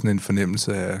gav mig sådan en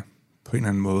fornemmelse af, på en eller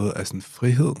anden måde, af sådan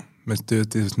frihed. Men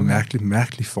det er sådan en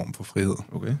mærkelig form for frihed.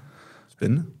 Okay,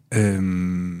 spændende.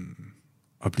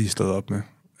 At blive slået op med.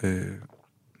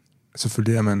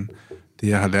 Selvfølgelig er man, det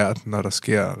jeg har lært, når der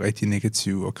sker rigtig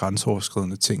negative og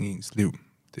grænseoverskridende ting i ens liv,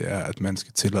 det er, at man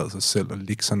skal tillade sig selv at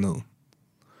ligge sig ned.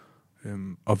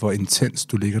 Og hvor intens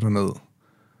du ligger derned,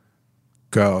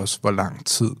 gør også, hvor lang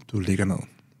tid du ligger ned.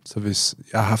 Så hvis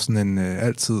jeg har haft sådan en,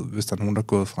 altid, hvis der er nogen, der er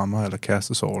gået fra mig, eller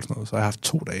kærestesorg eller sådan noget, så har jeg haft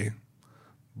 2 dage,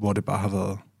 hvor det bare har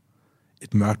været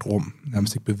et mørkt rum,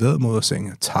 nærmest ikke bevæget mod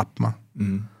sengen, tabt mig,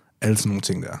 alle sådan nogle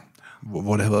ting der,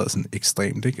 hvor det har været sådan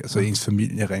ekstremt, ikke? Altså ens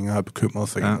familie ringer og er bekymret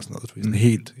for en og sådan noget, sådan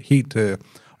helt, og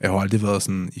jeg har aldrig været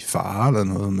sådan i fare eller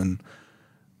noget,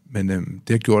 men det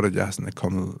har gjort, at jeg sådan er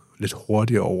kommet lidt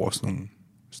hurtigere over sådan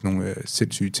nogle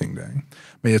sindssyge ting der, ikke?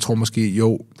 Men jeg tror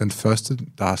måske, den første,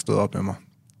 der har stået op med mig,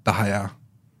 der har jeg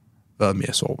været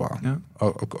mere sårbar. Ja.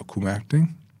 Og kunne mærke det, ikke?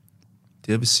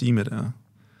 Det jeg vil sige med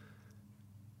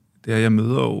det er, jeg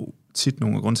møder jo tit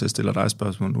nogle af grunden til, at jeg stiller dig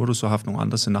spørgsmål. Nu har du så haft nogle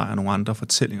andre scenarier, nogle andre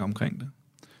fortællinger omkring det.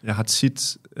 Jeg har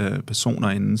tit personer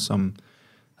inde, som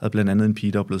havde blandt andet en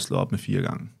pige, der var blevet slået op med 4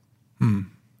 gange. Hun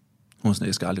var sådan,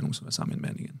 jeg skal aldrig nogensinde være sammen med en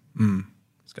mand igen.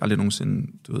 Jeg skal aldrig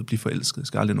nogensinde, blive forelsket. Jeg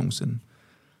skal aldrig nogensinde.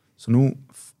 Så nu,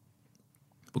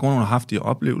 på grund af, at hun har haft de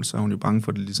oplevelser, er hun jo bange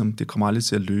for, at det kommer aldrig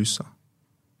til at løse sig.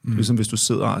 Ligesom hvis du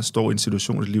sidder og står i en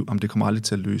situation i dit liv, om det kommer aldrig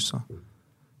til at løse sig.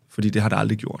 Fordi det har det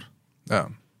aldrig gjort. Ja.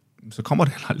 Så kommer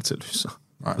det aldrig til at løse sig.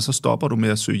 Nej. Og så stopper du med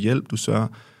at søge hjælp, du sørger,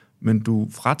 men du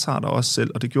fratager dig også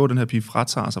selv, og det gjorde den her pige,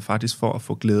 fratager sig faktisk for at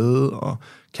få glæde og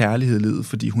kærlighed i livet,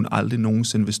 fordi hun aldrig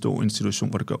nogensinde vil stå i en situation,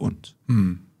 hvor det gør ondt.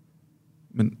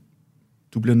 Men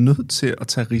du bliver nødt til at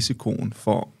tage risikoen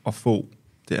for at få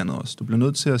det andet også. Du bliver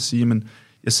nødt til at sige, men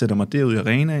jeg sætter mig derud i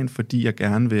arenaen, fordi jeg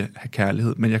gerne vil have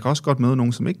kærlighed, men jeg kan også godt møde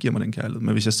nogen, som ikke giver mig den kærlighed.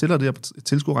 Men hvis jeg stiller det her på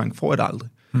tilskuerrækken, får jeg det aldrig.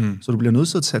 Så du bliver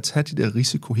nødt til at tage de der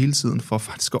risiko hele tiden, for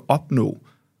faktisk at opnå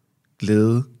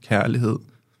glæde, kærlighed,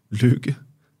 lykke,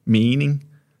 mening.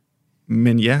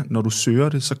 Men ja, når du søger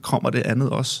det, så kommer det andet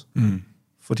også.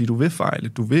 Fordi du vil fejle,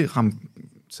 du vil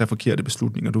tage forkerte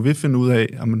beslutninger, du vil finde ud af,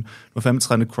 at man var fandme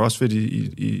trænet CrossFit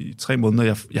i 3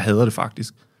 måneder, jeg hader det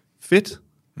faktisk. Fedt,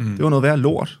 det var noget værd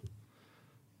lort.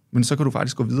 Men så kan du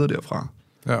faktisk gå videre derfra.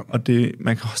 Ja. Og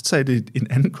man kan også tage det i en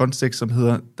anden kontekst, som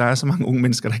hedder, der er så mange unge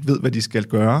mennesker, der ikke ved, hvad de skal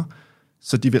gøre,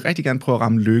 så de vil rigtig gerne prøve at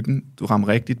ramme lykken, du rammer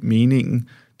rigtigt meningen,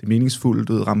 det meningsfulde,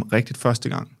 du rammer rigtigt første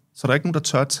gang. Så der er ikke nogen, der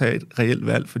tør at tage et reelt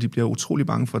valg, for de bliver utrolig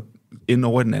bange for at ende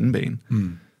over i den anden bane.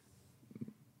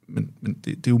 Men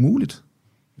det er umuligt.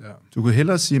 Ja. Du kan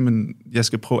hellere sige, men jeg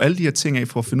skal prøve alle de her ting af,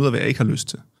 for at finde ud af, hvad jeg ikke har lyst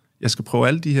til. Jeg skal prøve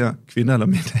alle de her kvinder eller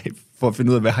mænd af, for at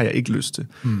finde ud af, hvad har jeg ikke lyst til.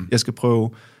 Jeg skal prøve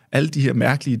alle de her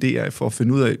mærkelige idéer, for at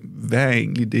finde ud af, hvad er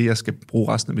egentlig det, jeg skal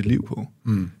bruge resten af mit liv på.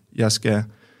 Jeg skal,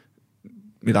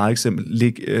 mit eget eksempel,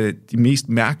 lægge de mest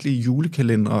mærkelige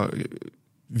julekalendere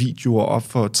videoer op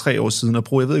for 3 år siden, og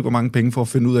bruge, jeg ved ikke, hvor mange penge for at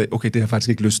finde ud af, okay, det har jeg faktisk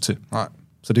ikke lyst til. Nej.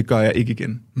 Så det gør jeg ikke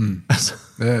igen. Altså,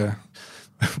 ja.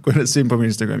 Gå ind og se på min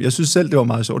Instagram. Jeg synes selv, det var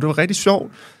meget sjovt. Det var rigtig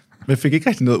sjovt, men jeg fik ikke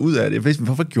rigtig noget ud af det. Jeg vidste,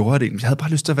 hvorfor gjorde jeg det egentlig? Jeg havde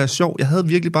bare lyst til at være sjov. Jeg havde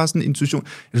virkelig bare sådan en intuition.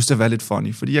 Jeg havde lyst til at være lidt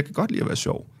funny, fordi jeg kan godt lide at være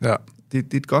sjov. Ja.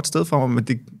 Det er et godt sted for mig, men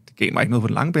det gav mig ikke noget på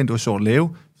den lange bane. Det var sjovt at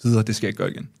lave. Videre, det skal jeg ikke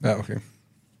gøre igen. Ja, okay.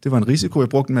 Det var en risiko. Jeg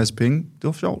brugte en masse penge. Det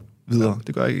var sjovt. Videre,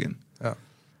 det gør jeg ikke igen. Ja.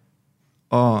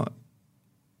 Og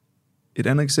et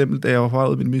andet eksempel, da jeg var på vej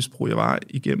ud af mit misbrug, jeg var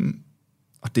igennem,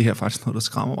 og det her er faktisk noget, der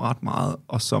skræmmer mig ret meget,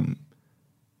 og som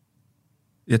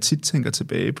jeg tit tænker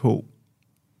tilbage på.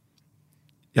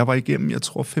 Jeg var igennem, jeg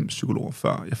tror, 5 psykologer,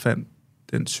 før jeg fandt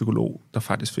den psykolog, der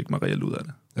faktisk fik mig reelt ud af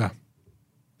det. Ja.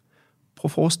 Prøv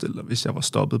at forestille dig, hvis jeg var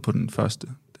stoppet på den første,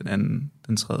 den anden,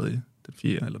 den tredje, den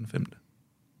fjerde eller den 5.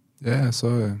 Ja,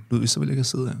 så... Ludvig, så ville jeg ikke have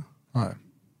siddet her. Nej.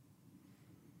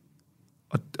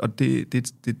 Og det er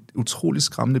et utroligt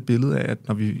skræmmende billede af, at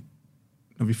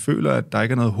når vi føler, at der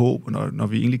ikke er noget håb, og når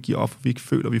vi egentlig giver op, og vi ikke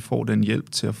føler, at vi får den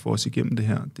hjælp til at få os igennem det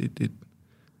her, det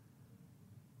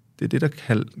er det, der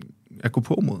kan at gå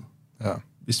på mod. Ja.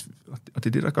 Og det er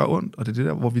det, der gør ondt, og det er det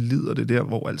der, hvor vi lider, det er der,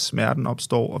 hvor al smerten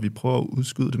opstår, og vi prøver at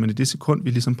udskyde det, men i det sekund, vi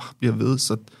ligesom bare bliver ved,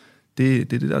 så det er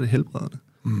det, der er det helbredende.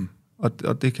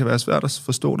 Og det kan være svært at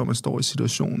forstå, når man står i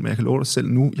situationen, men jeg kan love dig selv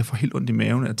nu, jeg får helt ondt i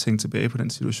maven at tænke tilbage på den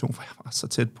situation, for jeg var så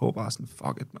tæt på, bare sådan,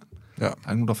 fuck it, mand. Ja. Der er ikke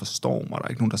nogen, der forstår mig, der er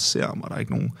ikke nogen, der ser mig, der er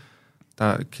ikke nogen,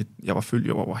 jeg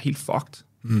var helt fucked.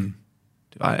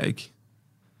 Det var jeg ikke.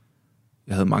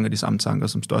 Jeg havde mange af de samme tanker,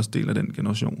 som største del af den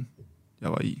generation,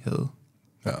 jeg var i, havde.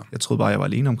 Ja. Jeg troede bare, jeg var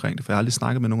alene omkring det, for jeg har aldrig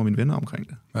snakket med nogen af mine venner omkring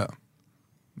det. Ja.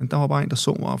 Men der var bare en, der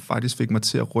så mig og faktisk fik mig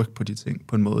til at rykke på de ting,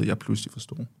 på en måde, jeg pludselig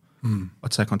forstod.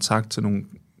 Og tage kontakt til nogen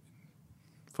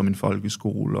fra min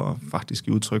folkeskole, og faktisk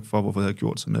give udtryk for, hvorfor jeg havde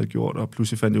gjort, som jeg havde gjort, og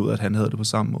pludselig fandt jeg ud af, at han havde det på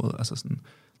samme måde. Altså sådan,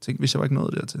 tænk, hvis jeg var ikke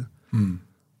nået dertil.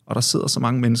 Og der sidder så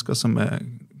mange mennesker, som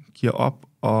giver op,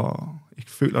 og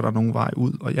ikke føler, at der er nogen vej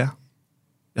ud, og ja,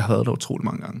 jeg har været der utrolig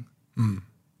mange gange.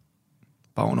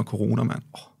 Bare under corona, mand.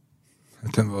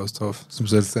 Den var også tof, som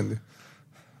selvstændig.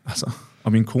 Altså,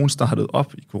 og min kone startede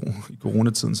op i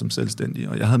coronatiden som selvstændig,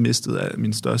 og jeg havde mistet af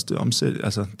min største omsætning,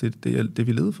 altså det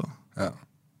vi levede for. Ja.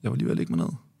 Jeg var alligevel ikke med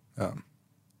ned. Ja.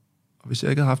 Og hvis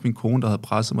jeg ikke havde haft min kone, der havde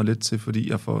presset mig lidt til, fordi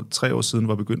jeg for 3 år siden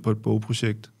var begyndt på et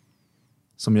bogprojekt,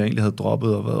 som jeg egentlig havde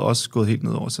droppet, og været også gået helt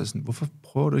ned over, så sådan, hvorfor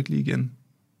prøver du ikke lige igen?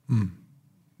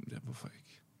 Ja, hvorfor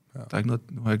ikke? Ja. Der er ikke noget,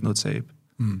 nu har jeg ikke noget tab.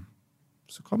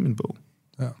 Så kom min bog.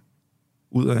 Ja.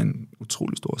 Ud af en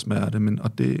utrolig stor smerte,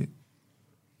 og det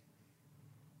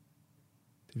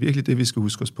er virkelig det, vi skal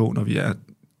huske os på, når vi er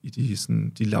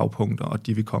de lavpunkter, og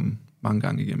de vil komme mange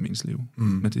gange igennem ens liv.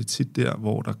 Men det er tit der,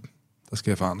 hvor der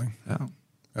sker forandring. Ja.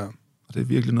 Ja. Og det er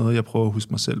virkelig noget, jeg prøver at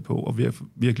huske mig selv på, og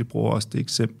virkelig bruger også det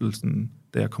eksempel, sådan,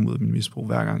 da jeg kom ud af min misbrug,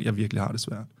 hver gang jeg virkelig har det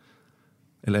svært.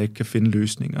 Eller ikke kan finde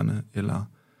løsningerne, eller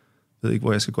ved ikke,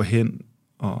 hvor jeg skal gå hen,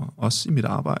 og også i mit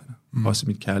arbejde, også i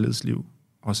mit kærlighedsliv,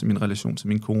 også i min relation til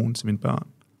min kone, til mine børn.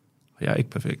 Og jeg er ikke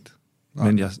perfekt. Nej.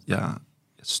 Men jeg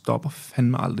stopper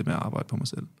fandme aldrig med at arbejde på mig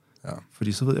selv. Ja.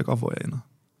 Fordi så ved jeg godt, hvor jeg ender.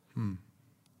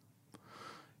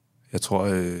 Jeg tror,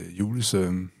 Julius,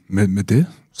 med det,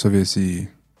 så vil jeg sige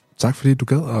tak, fordi du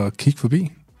gad at kigge forbi.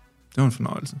 Det var en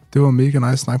fornøjelse. Det var mega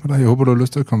nice snak med dig. Jeg håber, du har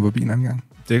lyst til at komme forbi en anden gang.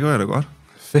 Det gør jeg da godt.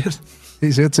 Fedt.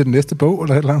 Helt sikkert til den næste bog,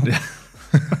 eller et eller andet. Ja.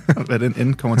 Hvad den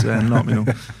end kommer til at handle om endnu.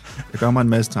 Jeg gør mig en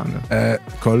masse tanker.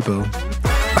 Koldbad.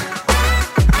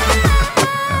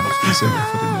 Ja, måske selv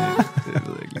for det.